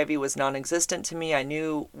 HIV was non-existent to me. I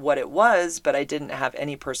knew what it was, but I didn't have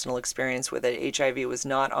any personal experience with it. HIV was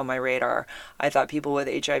not on my radar. I thought people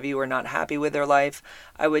with HIV were not happy with their life.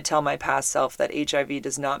 I would tell my past self that HIV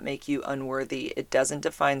does not make you unworthy. It doesn't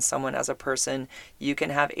define someone as a person. You can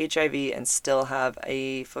have HIV and still have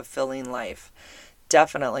a fulfilling life.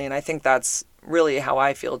 Definitely, and I think that's really how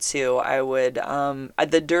I feel too. I would,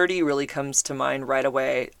 the dirty really comes to mind right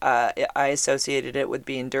away. I associated it with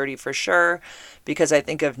being dirty for sure, because I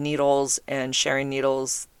think of needles and sharing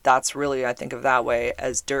needles. That's really, I think of that way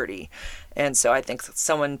as dirty. And so I think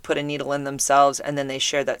someone put a needle in themselves and then they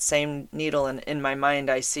share that same needle. And in my mind,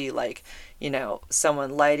 I see like, someone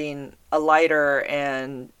lighting a lighter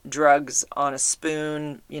and drugs on a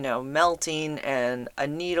spoon, melting and a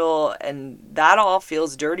needle. And that all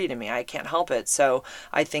feels dirty to me. I can't help it. So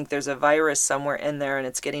I think there's a virus somewhere in there and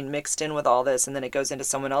it's getting mixed in with all this. And then it goes into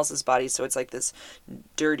someone else's body. So it's like this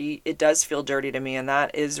dirty, it does feel dirty to me. And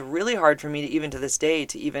that is really hard for me to even to this day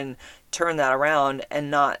to even turn that around and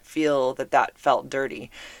not feel that felt dirty.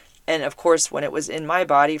 And of course, when it was in my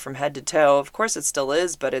body from head to toe, of course it still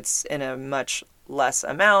is, but it's in a much less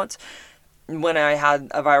amount. When I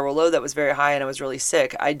had a viral load that was very high and I was really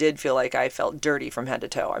sick, I did feel like I felt dirty from head to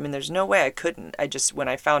toe. I mean, there's no way I couldn't. When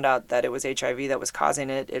I found out that it was HIV that was causing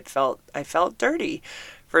it, I felt dirty.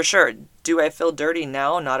 For sure. Do I feel dirty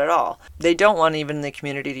now? Not at all. They don't want even in the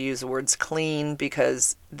community to use the words clean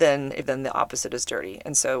because then the opposite is dirty.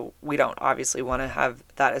 And so we don't obviously want to have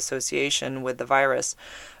that association with the virus.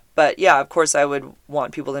 But yeah, of course I would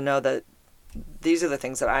want people to know that these are the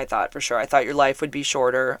things that I thought for sure. I thought your life would be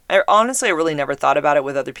shorter. Honestly, I really never thought about it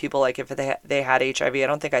with other people. Like if they had HIV, I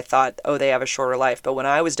don't think I thought, they have a shorter life. But when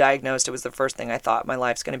I was diagnosed, it was the first thing I thought, my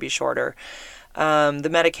life's going to be shorter. The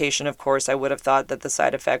medication, of course, I would have thought that the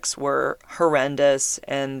side effects were horrendous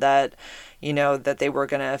and that, that they were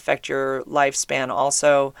going to affect your lifespan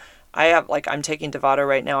also. I'm taking Dovato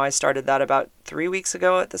right now. I started that about 3 weeks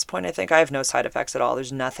ago at this point, I think. I have no side effects at all.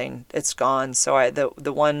 There's nothing. It's gone. So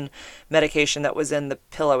the one medication that was in the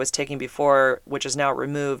pill I was taking before, which is now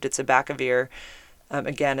removed, it's Abacavir.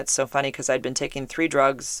 Again, it's so funny because I'd been taking 3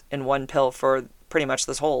 drugs in one pill for pretty much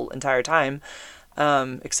this whole entire time,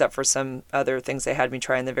 except for some other things they had me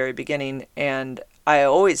try in the very beginning. And I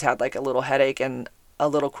always had like a little headache and a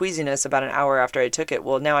little queasiness about an hour after I took it.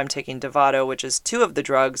 Well, now I'm taking Dovato, which is 2 of the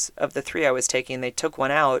drugs of the 3 I was taking. They took one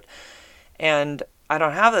out, and I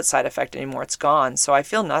don't have that side effect anymore. It's gone. So I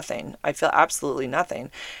feel nothing. I feel absolutely nothing.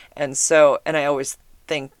 And I always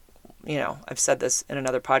think, I've said this in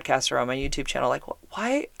another podcast or on my YouTube channel, like,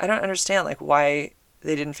 why? I don't understand, like, why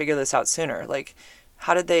they didn't figure this out sooner. Like,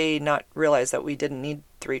 how did they not realize that we didn't need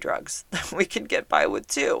 3 drugs? We could get by with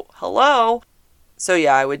 2. Hello? So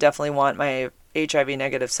yeah, I would definitely want my HIV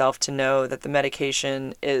negative self to know that the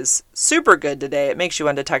medication is super good today. It makes you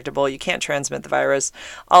undetectable. You can't transmit the virus.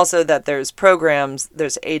 Also that there's programs,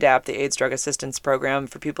 there's ADAP, the AIDS Drug Assistance Program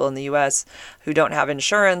for people in the U.S. who don't have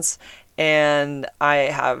insurance. And I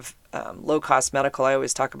have low-cost medical. I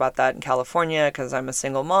always talk about that in California because I'm a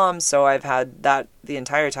single mom. So I've had that the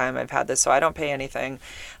entire time I've had this. So I don't pay anything.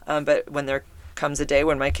 But when there comes a day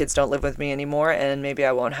when my kids don't live with me anymore and maybe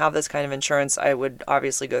I won't have this kind of insurance, I would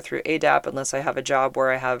obviously go through ADAP. Unless I have a job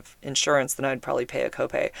where I have insurance, then I'd probably pay a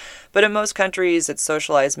copay. But in most countries, it's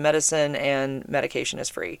socialized medicine and medication is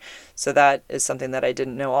free. So that is something that I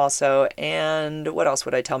didn't know also. And what else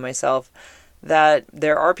would I tell myself? That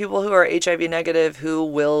there are people who are HIV negative who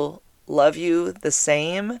will love you the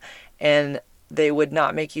same, and they would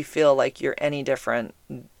not make you feel like you're any different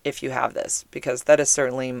if you have this, because that is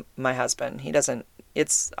certainly my husband.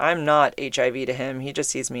 I'm not HIV to him. He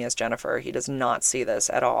just sees me as Jennifer. He does not see this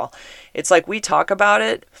at all. It's like we talk about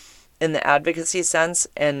it in the advocacy sense,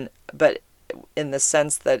 but in the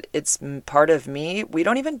sense that it's part of me,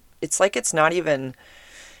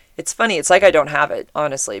 it's funny. It's like I don't have it,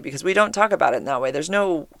 honestly, because we don't talk about it in that way. There's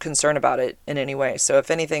no concern about it in any way. So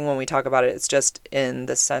if anything, when we talk about it, it's just in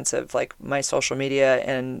the sense of like my social media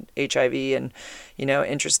and HIV and,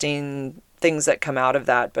 interesting things that come out of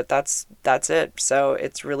that. But that's it. So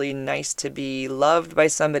it's really nice to be loved by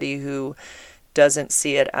somebody who doesn't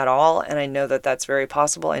see it at all. And I know that that's very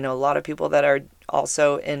possible. I know a lot of people that are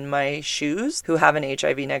also in my shoes who have an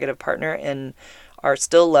HIV negative partner and are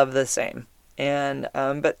still loved the same. And,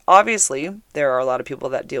 but obviously there are a lot of people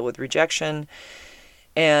that deal with rejection,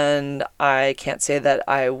 and I can't say that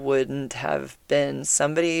I wouldn't have been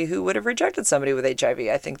somebody who would have rejected somebody with HIV.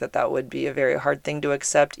 I think that would be a very hard thing to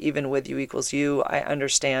accept, even with You Equals You. I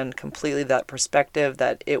understand completely that perspective,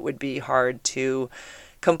 that it would be hard to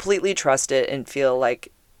completely trust it and feel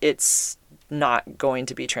like it's not going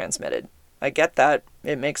to be transmitted. I get that.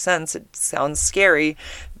 It makes sense. It sounds scary,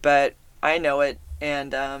 but I know it.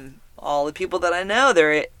 And, all the people that I know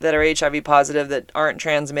that are HIV positive that aren't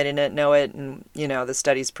transmitting it know it, and the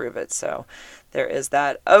studies prove it. So there is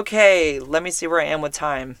that. Okay, let me see where I am with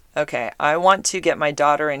time. Okay, I want to get my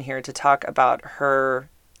daughter in here to talk about her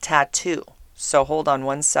tattoo. So hold on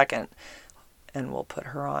 1 second and we'll put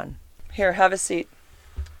her on. Here, have a seat.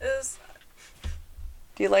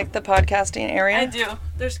 Do you like the podcasting area? I do.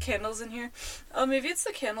 There's candles in here. Oh, maybe it's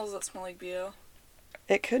the candles that smell like BO.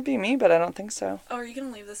 It could be me, but I don't think so. Oh, are you going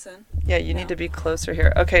to leave this in? Yeah, you need to be closer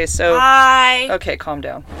here. Okay, so... Hi! Okay, calm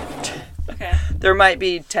down. Okay. There might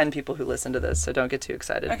be 10 people who listen to this, so don't get too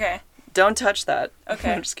excited. Okay. Don't touch that.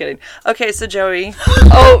 Okay. I'm just kidding. Okay, so Joey...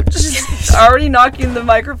 Oh, she's already knocking the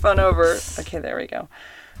microphone over. Okay, there we go.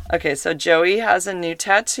 Okay, so Joey has a new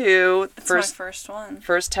tattoo. It's my first one.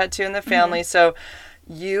 First tattoo in the family. Mm-hmm. So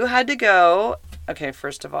you had to go... Okay,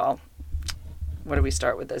 first of all, what do we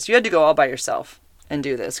start with this? You had to go all by yourself and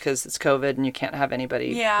do this because it's COVID and you can't have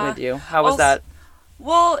anybody with you. How was that?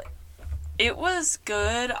 Well, it was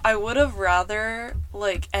good. I would have rather,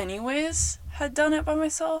 anyways, had done it by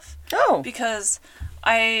myself. Oh. Because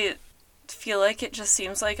I feel like it just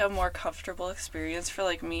seems like a more comfortable experience for,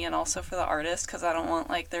 me and also for the artist, because I don't want,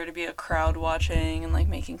 there to be a crowd watching and,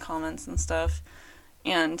 making comments and stuff.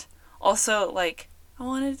 And also, I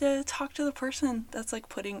wanted to talk to the person that's,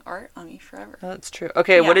 putting art on me forever. Oh, that's true.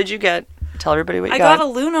 Okay, yeah. What did you get? Tell everybody what you got. I got a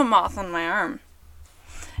Luna moth on my arm.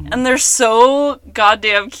 And they're so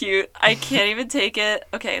goddamn cute. I can't even take it.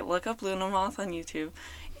 Okay, look up Luna moth on YouTube,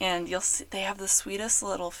 and you'll see they have the sweetest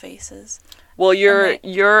little faces. Well, your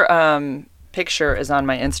picture is on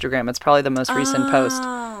my Instagram. It's probably the most recent post.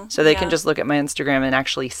 So they can just look at my Instagram and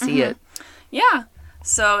actually see it. Yeah.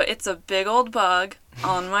 So it's a big old bug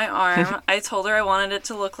on my arm. I told her I wanted it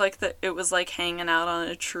to look like it was hanging out on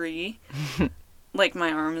a tree. Like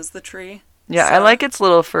my arm is the tree. Yeah, so, I like its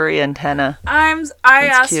little furry antenna. I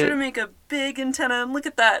asked her to make a big antenna, and look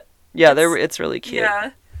at that. Yeah, it's really cute.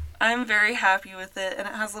 Yeah, I'm very happy with it, and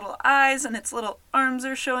it has little eyes, and its little arms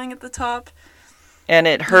are showing at the top. And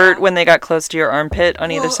it hurt when they got close to your armpit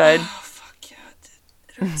on either side? Oh, fuck yeah,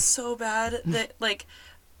 it hurt so bad that, like,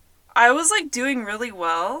 I was, like, doing really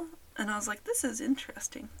well, and I was like, this is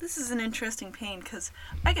interesting. This is an interesting pain, because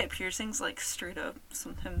I get piercings, like, straight up,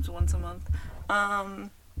 sometimes once a month.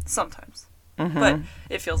 Sometimes. Mm-hmm. But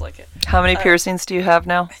it feels like it. How many piercings do you have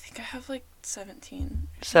now? I think I have, like, 17.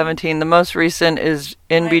 17. The most recent is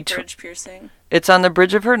in between. Bridge piercing. It's on the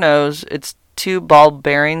bridge of her nose. It's 2 ball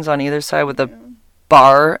bearings on either side with a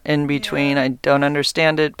bar in between. Yeah. I don't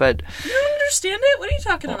understand it, but... You don't understand it? What are you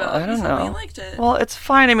talking about? I don't know. You liked it. Well, it's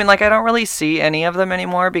fine. I mean, like, I don't really see any of them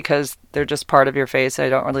anymore because they're just part of your face. I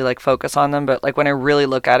don't really, like, focus on them. But, like, when I really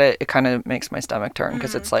look at it, it kind of makes my stomach turn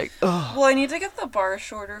because it's like, ugh. Well, I need to get the bar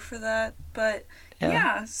shorter for that. But,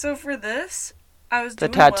 yeah. So for this, I was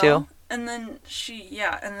doing the tattoo. well, and then she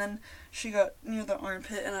got near the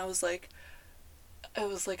armpit, and I was like, I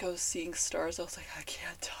was seeing stars. I was like, I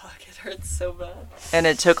can't talk. It hurts so bad. And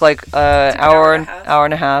it took like an hour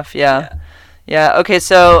and a half. Yeah. Okay,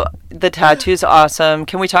 so the tattoo's awesome.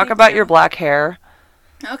 Can we talk about your black hair?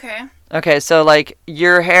 Okay. Okay, so like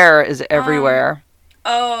your hair is everywhere.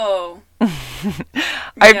 Oh.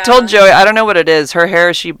 I've told Joey, I don't know what it is. Her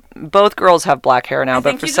hair, both girls have black hair now,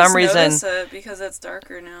 but for some reason, notice it because it's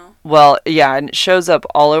darker now. Well, yeah, and it shows up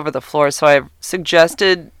all over the floor. So I've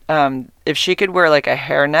suggested if she could wear like a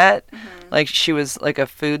hairnet, like she was like a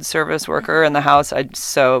food service worker in the house, I'd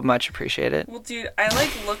so much appreciate it. Well, dude, I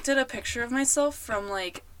like looked at a picture of myself from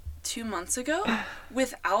like 2 months ago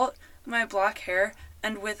without my black hair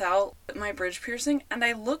and without my bridge piercing, and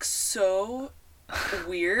I look so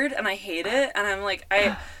weird and I hate it, and I'm like,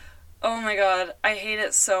 oh my god, I hate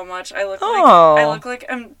it so much. I look like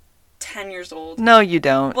I'm 10 years old. No, you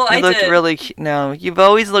don't. Well, you I look did. really cute. No, you've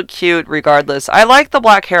always looked cute regardless. I like the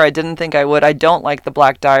black hair. I didn't think I would. I don't like the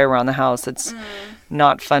black dye around the house. It's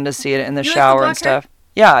not fun to see it in the shower and stuff. Hair?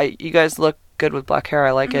 Yeah, you guys look good with black hair.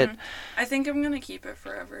 I like it. I think I'm going to keep it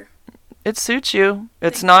forever. It suits you.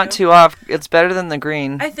 It's not too off. It's better than the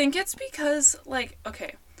green. I think it's because, like,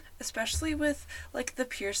 okay, especially with, like, the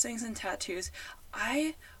piercings and tattoos,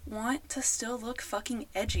 I want to still look fucking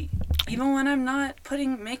edgy, even when I'm not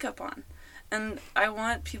putting makeup on. And I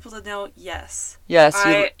want people to know, yes.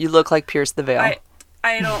 Yes, you look like Pierce the Veil.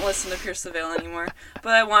 I don't listen to Pierce the Veil anymore,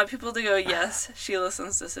 but I want people to go, yes, she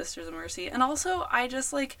listens to Sisters of Mercy. And also, I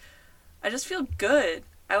just feel good.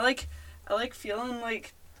 I like feeling,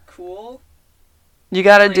 like, cool. You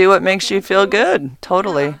gotta do what makes you feel good.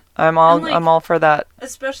 Totally. Yeah. I'm all for that.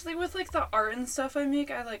 Especially with, like, the art and stuff I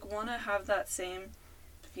make, I, like, want to have that same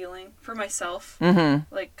feeling for myself.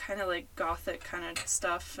 Like, kind of, like, gothic kind of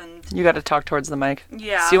stuff. And you gotta talk towards the mic.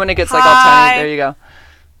 Yeah. See when it gets, like, all tiny? There you go.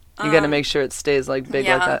 You gotta make sure it stays, like, big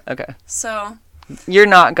like that. Okay. So. You're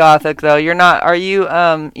not gothic, though. You're not. Are you,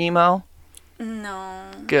 emo?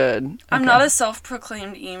 No. Good. Okay. I'm not a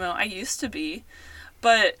self-proclaimed emo. I used to be.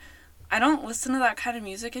 But I don't listen to that kind of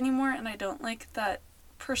music anymore, and I don't like that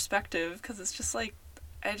perspective, because it's just like,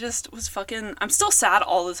 I just was fucking, I'm still sad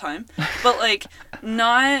all the time, but like,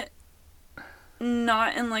 not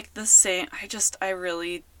in like the same,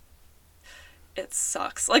 it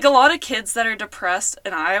sucks. Like, a lot of kids that are depressed,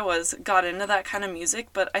 and I got into that kind of music,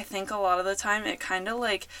 but I think a lot of the time it kind of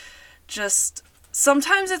like, just,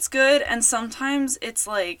 sometimes it's good, and sometimes it's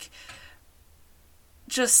like,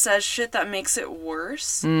 just says shit that makes it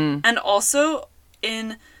worse. And also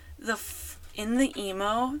in the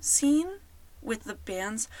emo scene with the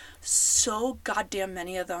bands, so goddamn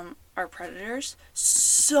many of them are predators.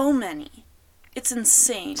 So many. It's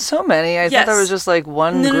insane. So many? I thought there was just like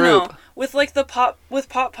one group. No. With like pop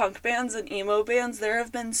punk bands and emo bands, there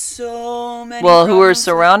have been so many. Well, who are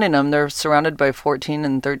surrounding them? They're surrounded by 14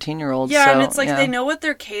 and 13-year-olds. Yeah, so, and it's like they know what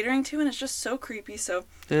they're catering to, and it's just so creepy. So.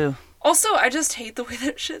 Ew. Also, I just hate the way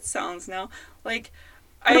that shit sounds now. Like,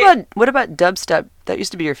 what about dubstep? That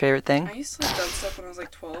used to be your favorite thing. I used to like dubstep when I was like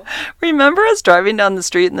 12. Remember us driving down the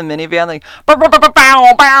street in the minivan, like, bow, bow, bow, bow,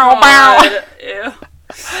 bow, bow. Ew.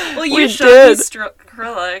 Well, you showed me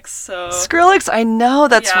Skrillex, so. Skrillex, I know,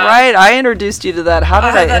 that's right. I introduced you to that. How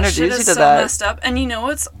did I introduce you to that? That shit is so messed up. And you know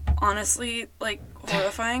what's honestly, like,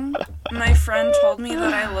 horrifying? My friend told me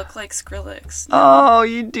that I look like Skrillex. Oh,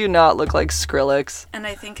 you do not look like Skrillex. And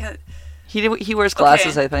I think he wears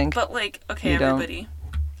glasses, I think. But, like, okay, everybody.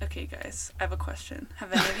 Okay, guys, I have a question.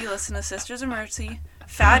 Have any of you listened to Sisters of Mercy,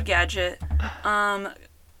 Fad Gadget,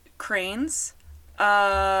 Cranes? More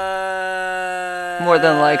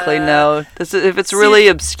than likely, no. If it's really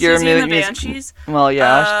obscure music. The Banshees? Well,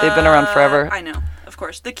 yeah, they've been around forever. I know, of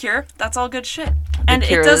course. The Cure, that's all good shit. And The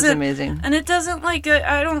Cure is amazing. And it doesn't, like,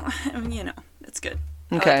 it's good.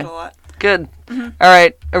 Okay. I like it a lot. Good. All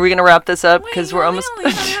right, are we going to wrap this up? Because we're almost...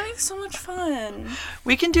 I'm having so much fun.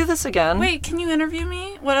 We can do this again. Wait, can you interview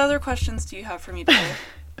me? What other questions do you have for me today?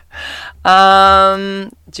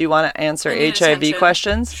 Do you want to answer I need HIV attention.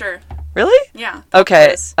 questions? Sure. Really? Yeah. Okay.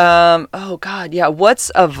 Please. Oh God, yeah. What's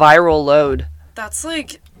a viral load? That's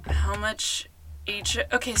like how much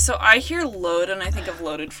Okay, so I hear load and I think of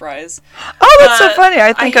loaded fries. Oh, that's so funny.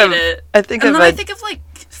 I think hate of it. I think and of then a, I think of like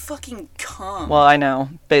fucking cum. well, I know.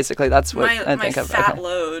 Basically, that's what my I think of. fat Okay.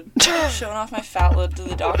 load. Showing off my fat load to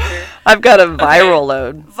the doctor. I've got a viral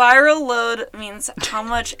load. Viral load means how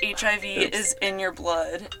much HIV is in your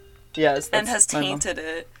blood Yes. and has that's my mom. tainted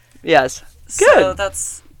it. Yes. So Good.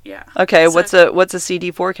 that's Okay. So- What's a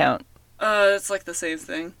CD4 count? It's like the same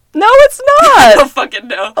thing. No, it's I not. don't fucking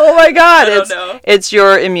know. Oh my God! I don't know. It's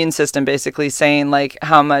your immune system basically saying like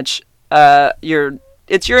how much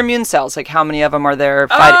it's your immune cells, like how many of them are there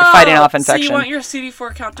fighting off infection. So you want your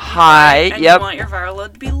CD4 count to be high, high, and yep. you want your viral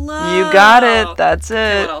load to be low. You got it. That's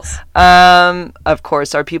Okay, it. what else? Of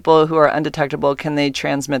course, are people who are undetectable, can they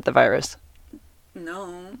transmit the virus?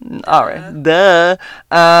 No. All right. Duh.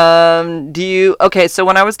 Okay, so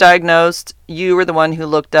when I was diagnosed, you were the one who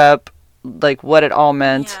looked up like what it all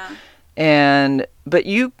meant. Yeah. But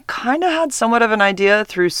you kind of had somewhat of an idea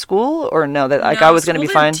through school, or no, that like I was going to be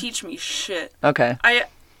school fine? didn't teach me shit. Okay. I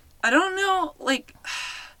don't know, like,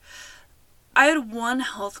 I had one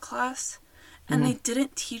health class, and they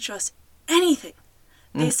didn't teach us anything.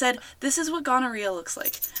 They said, this is what gonorrhea looks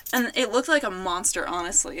like. And it looked like a monster,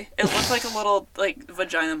 honestly. It looked like a little, like,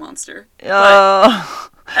 vagina monster.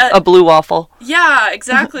 A blue waffle. Yeah,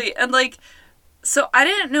 exactly. And, like, so I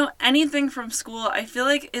didn't know anything from school. I feel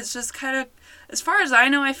like it's just kind of, as far as I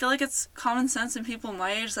know, I feel like it's common sense in people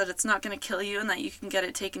my age that it's not going to kill you and that you can get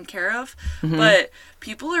it taken care of. But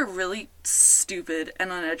people are really stupid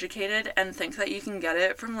and uneducated and think that you can get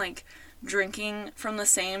it from, like, drinking from the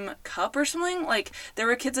same cup or something. Like, there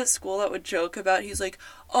were kids at school that would joke about, he's like,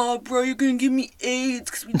 oh, bro, you're gonna give me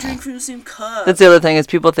AIDS because we drink from the same cup. That's the other thing, is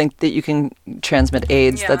people think that you can transmit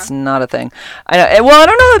AIDS. Yeah. That's not a thing. I know. Well, I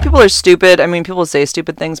don't know that people are stupid. I mean, people say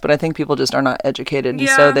stupid things, but I think people just are not educated, and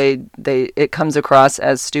so it comes across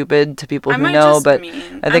as stupid to people who know. But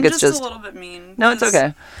mean. I think I'm it's just a little bit mean. No, it's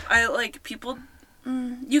okay. I like people.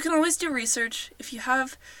 You can always do research if you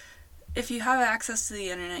have access to the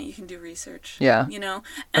internet. You can do research. Yeah. You know,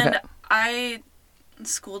 and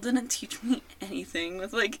school didn't teach me anything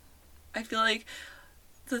with, like, I feel like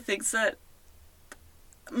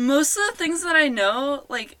most of the things that I know,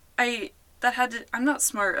 like, I'm not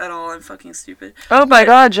smart at all, I'm fucking stupid. Oh my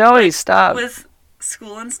God, Joey, stop. With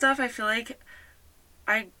school and stuff, I feel like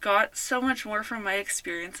I got so much more from my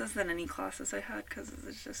experiences than any classes I had, because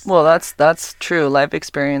it's just... Well, that's true. Life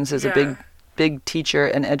experience is a Yeah. big teacher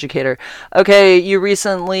and educator. Okay, you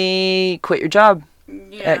recently quit your job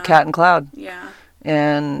at Cat and Cloud. Yeah.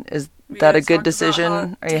 And is We that a already good talked decision?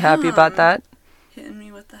 about Are you happy about that? Hitting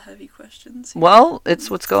me with the heavy questions. Well,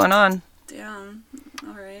 it's what's going on. Damn.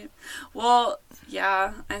 All right. Well,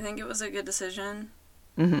 yeah, I think it was a good decision.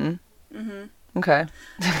 Okay.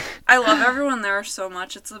 I love everyone there so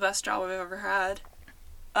much. It's the best job I've ever had.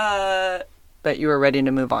 But you were ready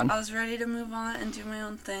to move on. I was ready to move on and do my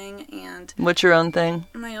own thing, and What's your own thing?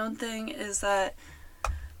 my own thing is that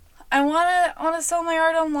I want to sell my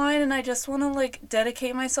art online, and I just want to, like,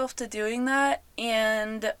 dedicate myself to doing that.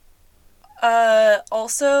 And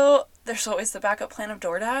also, there's always the backup plan of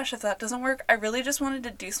DoorDash if that doesn't work. I really just wanted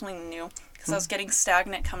to do something new because I was getting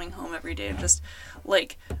stagnant coming home every day and just,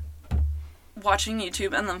 like, watching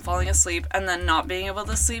YouTube and then falling asleep and then not being able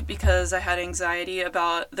to sleep because I had anxiety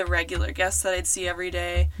about the regular guests that I'd see every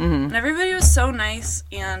day. And everybody was so nice,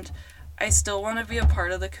 and I still want to be a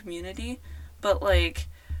part of the community, but, like,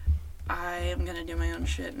 I am gonna do my own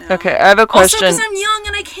shit now. Okay, I have a question. Also, because I'm young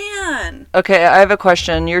and I can. Okay, I have a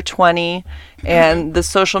question. You're 20, and the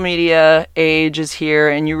social media age is here,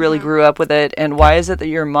 and you really grew up with it. And why is it that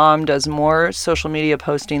your mom does more social media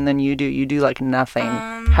posting than you do? You do, like, nothing.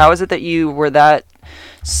 How is it that you were that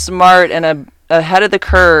smart and ahead of the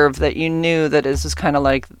curve that you knew that this is kind of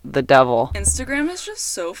like the devil? Instagram is just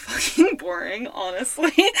so fucking boring,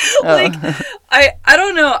 honestly. Like, I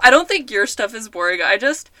don't know. I don't think your stuff is boring.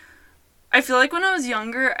 I feel like when I was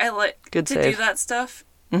younger, I Good to save. do that stuff.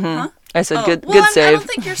 Huh? I said good I save. don't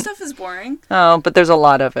think your stuff is boring. Oh, but there's a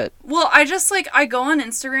lot of it. Well, I just, like, I go on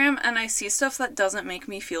Instagram and I see stuff that doesn't make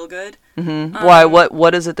me feel good. Why?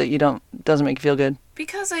 What is it that doesn't make you feel good?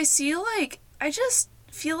 Because I see, like, I just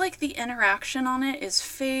feel like the interaction on it is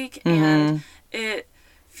fake, and it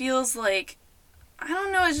feels like, I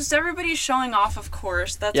don't know, it's just everybody's showing off, of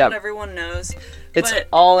course. That's what everyone knows. It's but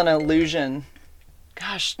all an illusion.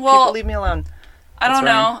 Gosh, Well, people leave me alone. I don't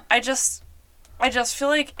That's know. I just feel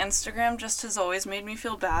like Instagram just has always made me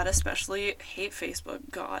feel bad, especially hate Facebook.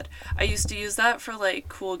 God. I used to use that for, like,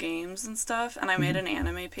 cool games and stuff, and I made an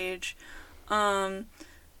anime page. But...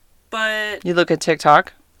 You look at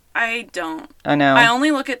TikTok? I don't. I know. I only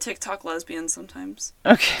look at TikTok lesbians sometimes.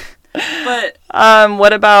 Okay. But...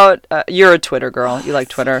 what about... you're a Twitter girl. You like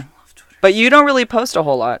Twitter. Love Twitter. But you don't really post a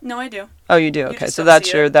whole lot. No, I do. Oh, you do? You Okay, just so don't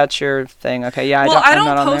see it. that's your thing. Okay, yeah, Well, I'm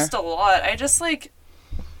not on there. post a lot. I just, like...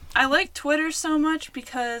 I like Twitter so much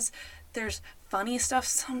because there's funny stuff.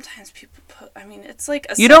 Sometimes people put... I mean, it's like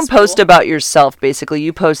a You don't post cesspool. about yourself, basically.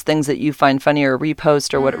 You post things that you find funny or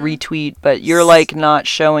repost or retweet, but you're, like, not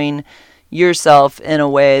showing yourself in a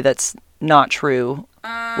way that's not true,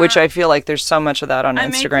 which I feel like there's so much of that on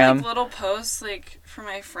Instagram. I make, like, little posts, like, for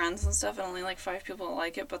my friends and stuff, and only, like, 5 people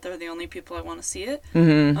like it, but they're the only people I want to see it.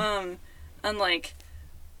 Mm-hmm. And, like,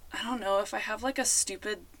 I don't know, if I have, like, a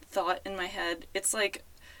stupid thought in my head, it's like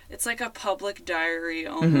a public diary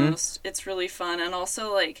almost. Mm-hmm. It's really fun. And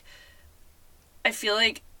also, like, I feel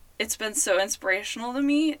like it's been so inspirational to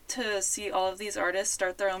me to see all of these artists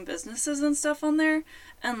start their own businesses and stuff on there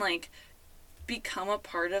and, like, become a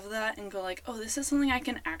part of that and go, like, oh, this is something I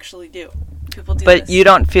can actually do. People do But this. you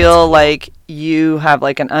don't feel like you have,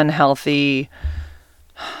 like, an unhealthy...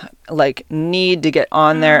 like need to get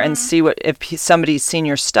on there and see what if somebody's seen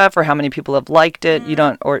your stuff or how many people have liked it. You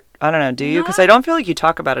don't, or I don't know, do you? Because I don't feel like you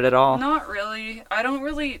talk about it at all. Not really. I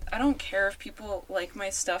don't care if people like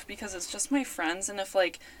my stuff because it's just my friends, and if,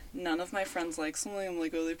 like, none of my friends like something, I'm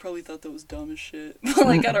like, oh, they probably thought that was dumb as shit. But,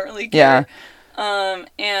 like, I don't really care. Yeah.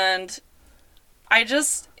 And I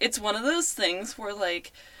just, it's one of those things where,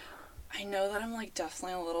 like, I know that I'm, like,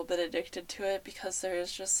 definitely a little bit addicted to it because there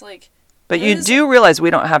is just, like, But you do realize we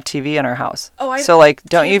don't have TV in our house. Oh, so, like,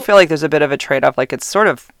 don't you feel like there's a bit of a trade-off? Like, it's sort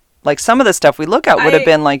of, like, some of the stuff we look at would have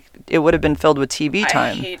been, like, it would have been filled with TV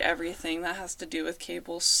time. I hate everything that has to do with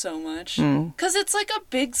cable so much. Because it's, like, a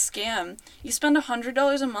big scam. You spend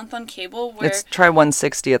 $100 a month on cable where... It's try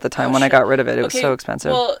 $160 at the time when I got rid of it. It was so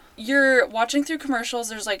expensive. Well, you're watching through commercials.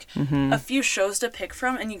 There's, like, a few shows to pick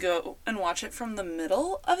from, and you go and watch it from the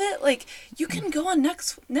middle of it. Like, you can go on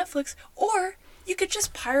Netflix, or... you could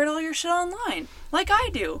just pirate all your shit online, like I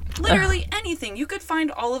do. Literally anything. You could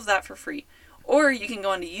find all of that for free. Or you can go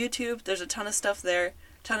onto YouTube. There's a ton of stuff there,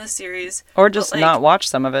 ton of series. Or just, like, not watch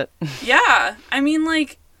some of it. Yeah. I mean,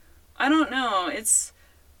 like, I don't know.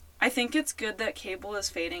 I think it's good that cable is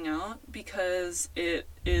fading out because it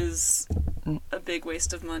is a big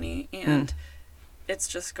waste of money and it's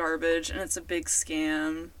just garbage and it's a big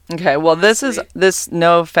scam. Okay, well, this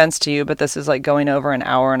no offense to you, but this is, like, going over an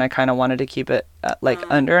hour, and I kind of wanted to keep it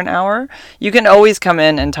under an hour. You can always come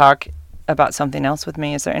in and talk about something else with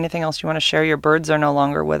me. Is there anything else you want to share? Your birds are no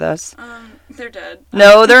longer with us. They're dead.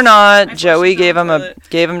 No, they're not. Joey gave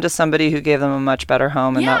them to somebody who gave them a much better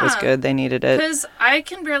home, and that was good. They needed it. Because I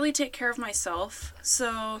can barely take care of myself,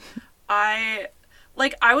 so I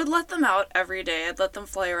would let them out every day. I'd let them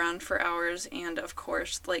fly around for hours and, of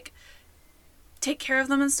course, like, take care of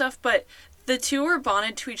them and stuff. But the two were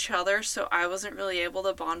bonded to each other, so I wasn't really able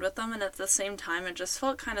to bond with them. And at the same time, it just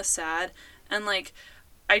felt kind of sad. And, like,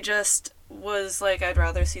 I just was like, I'd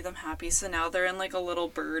rather see them happy. So now they're in, like, a little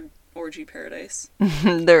bird orgy paradise.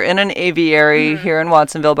 They're in an aviary here in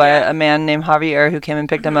Watsonville by a man named Javier who came and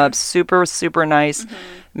picked them up. Super, super nice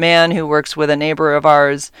man who works with a neighbor of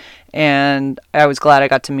ours. And I was glad I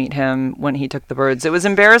got to meet him when he took the birds. It was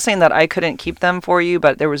embarrassing that I couldn't keep them for you,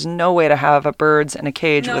 but there was no way to have birds in a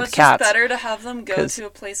cage with cats. No, it's just better to have them go to a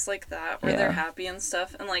place like that where they're happy and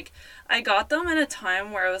stuff. And, like, I got them at a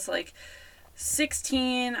time where I was, like,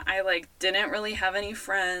 16. I, like, didn't really have any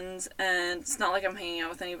friends, and it's not like I'm hanging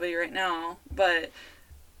out with anybody right now, but,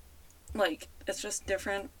 like, it's just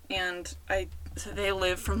different. And they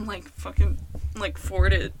live from, like, fucking, like, 4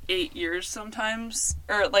 to 8 years sometimes,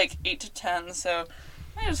 or, like, 8 to 10, so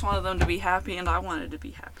I just wanted them to be happy, and I wanted to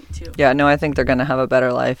be happy, too. Yeah, no, I think they're going to have a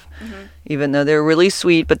better life, even though they're really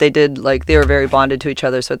sweet, but they were very bonded to each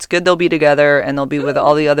other, so it's good they'll be together, and they'll be with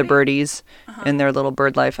all the other birdies in their little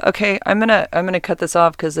bird life. Okay, I'm gonna cut this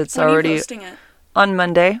off, because it's already... When are you posting it? On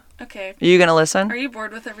Monday. Okay. Are you going to listen? Are you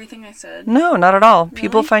bored with everything I said? No, not at all. Really?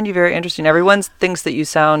 People find you very interesting. Everyone thinks that you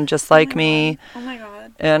sound just like me. Oh my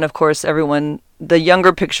god. And of course, the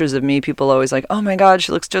younger pictures of me, people always like, oh my god,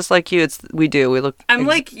 she looks just like you. We do. We look... I'm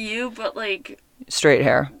like you, but, like... straight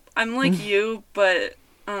hair. I'm like you, but,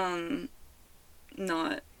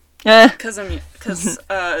 not. Because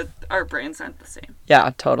our brains aren't the same.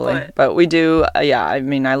 Yeah, totally. But we do, I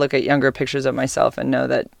mean, I look at younger pictures of myself and know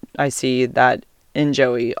that I see that in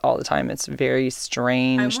Joey all the time. It's very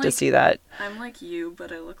strange to see that. I'm like you,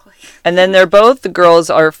 but I look like... And then the girls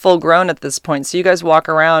are full grown at this point. So you guys walk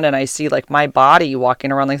around and I see like my body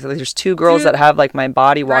walking around. Like there's two girls that have like my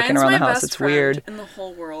body walking around the house. It's weird. In the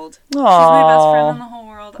whole world. Aww. She's my best friend in the whole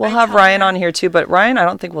world. We'll have Ryan on here too, but Ryan, I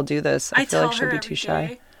don't think we'll do this. I feel like she'll be too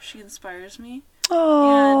shy. She inspires me.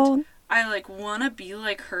 Oh. And I like want to be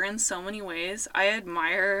like her in so many ways. I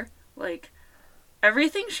admire like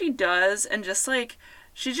everything she does, and just like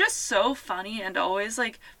she's just so funny and always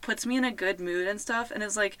like puts me in a good mood and stuff, and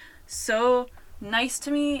is like so nice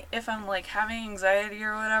to me if I'm like having anxiety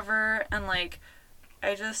or whatever. And like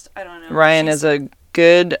I don't know. Ryan is a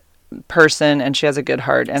good person and she has a good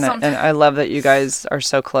heart, and I love that you guys are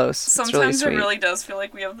so close. Sometimes it really does feel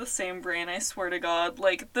like we have the same brain, I swear to God.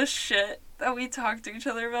 Like the shit that we talk to each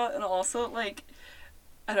other about, and also like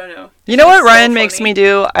I don't know. You know what Ryan makes me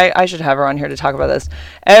do? I should have her on here to talk about this.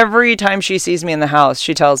 Every time she sees me in the house,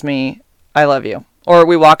 she tells me, I love you. Or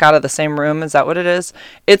we walk out of the same room. Is that what it is?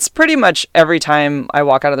 It's pretty much every time I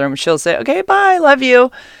walk out of the room, she'll say, okay, bye, love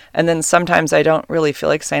you. And then sometimes I don't really feel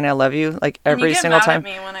like saying I love you, like every single time.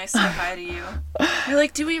 You get mad at me when I say hi to you. You're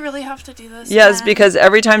like, do we really have to do this? Yes, because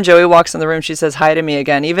every time Joey walks in the room, she says hi to me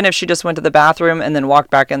again. Even if she just went to the bathroom and then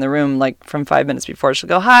walked back in the room like from 5 minutes before, she'll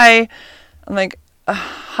go, hi. I'm like,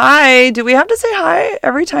 hi, do we have to say hi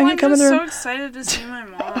every time you come in the room? I'm so excited to see my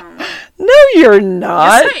mom. No, you're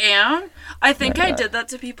not. Yes, I am. I think I did that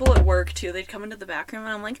to people at work too. They'd come into the back room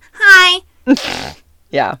and I'm like, hi.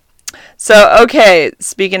 Yeah. So, okay,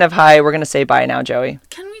 speaking of hi, we're going to say bye now, Joey.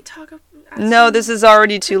 Can we talk about... No, this is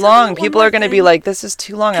already too long. People are going to be like, this is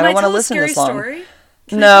too long. I don't want to listen this long. Story?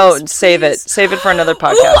 No, save it. Save it for another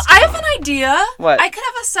podcast. Ooh, I have an idea. What? I could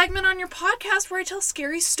have a segment on your podcast where I tell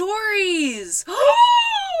scary stories.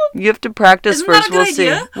 You have to practice Isn't first. That a good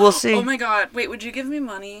idea? We'll see. Oh my God. Wait, would you give me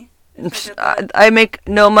money? I make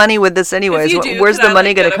no money with this anyways. Where's the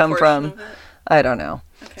money going to come from? I don't know.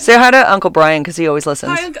 Okay. Say hi to Uncle Brian because he always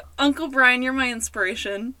listens. Hi, Uncle Brian. You're my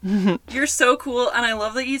inspiration. You're so cool, and I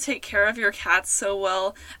love that you take care of your cats so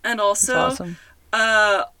well. And also, awesome.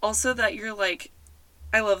 Also that you're like,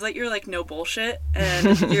 I love that you're like no bullshit,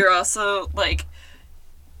 and you're also like,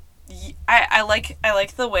 I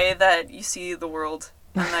like the way that you see the world,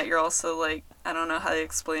 and that you're also like, I don't know how to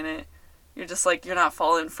explain it. You're just like, you're not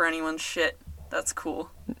falling for anyone's shit. That's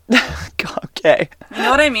cool. Okay. You know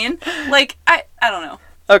what I mean? Like, I don't know.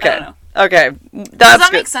 Okay. I don't know. Okay. Does that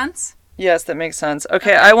good. Make sense? Yes, that makes sense.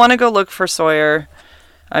 Okay, I want to go look for Sawyer.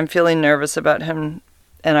 I'm feeling nervous about him,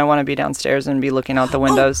 and I want to be downstairs and be looking out the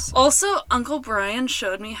windows. Oh, also, Uncle Brian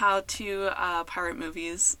showed me how to pirate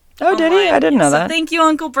movies. Oh, did he? I didn't know that. Thank you,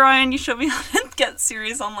 Uncle Brian. You showed me how to get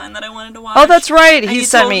series online that I wanted to watch. Oh, that's right. He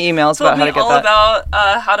sent me emails about how to get that. Told me all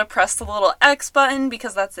about how to press the little X button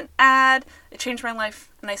because that's an ad. It changed my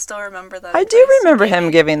life, and I still remember that. I do remember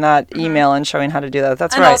him giving that email and showing how to do that.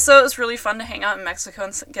 That's right. And also, it was really fun to hang out in Mexico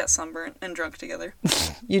and get sunburnt and drunk together.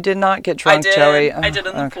 You did not get drunk, I did. Joey. I did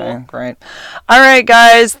in the pool. Okay, great. All right,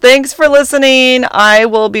 guys. Thanks for listening. I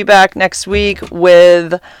will be back next week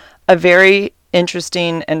with a very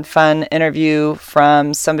interesting and fun interview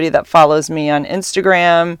from somebody that follows me on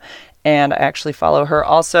Instagram, and I actually follow her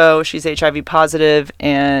also. She's HIV positive,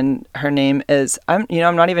 and her name is, I'm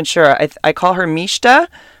not even sure. I call her Mishta.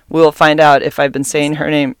 We'll find out if I've been saying her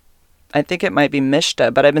name. I think it might be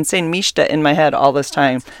Mishta, but I've been saying Mishta in my head all this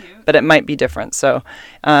time, but it might be different. So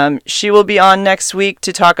she will be on next week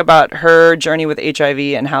to talk about her journey with HIV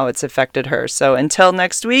and how it's affected her. So until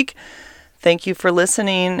next week, thank you for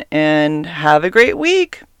listening and have a great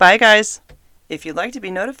week. Bye, guys. If you'd like to be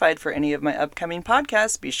notified for any of my upcoming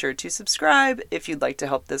podcasts, be sure to subscribe. If you'd like to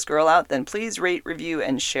help this girl out, then please rate, review,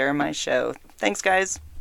 and share my show. Thanks, guys.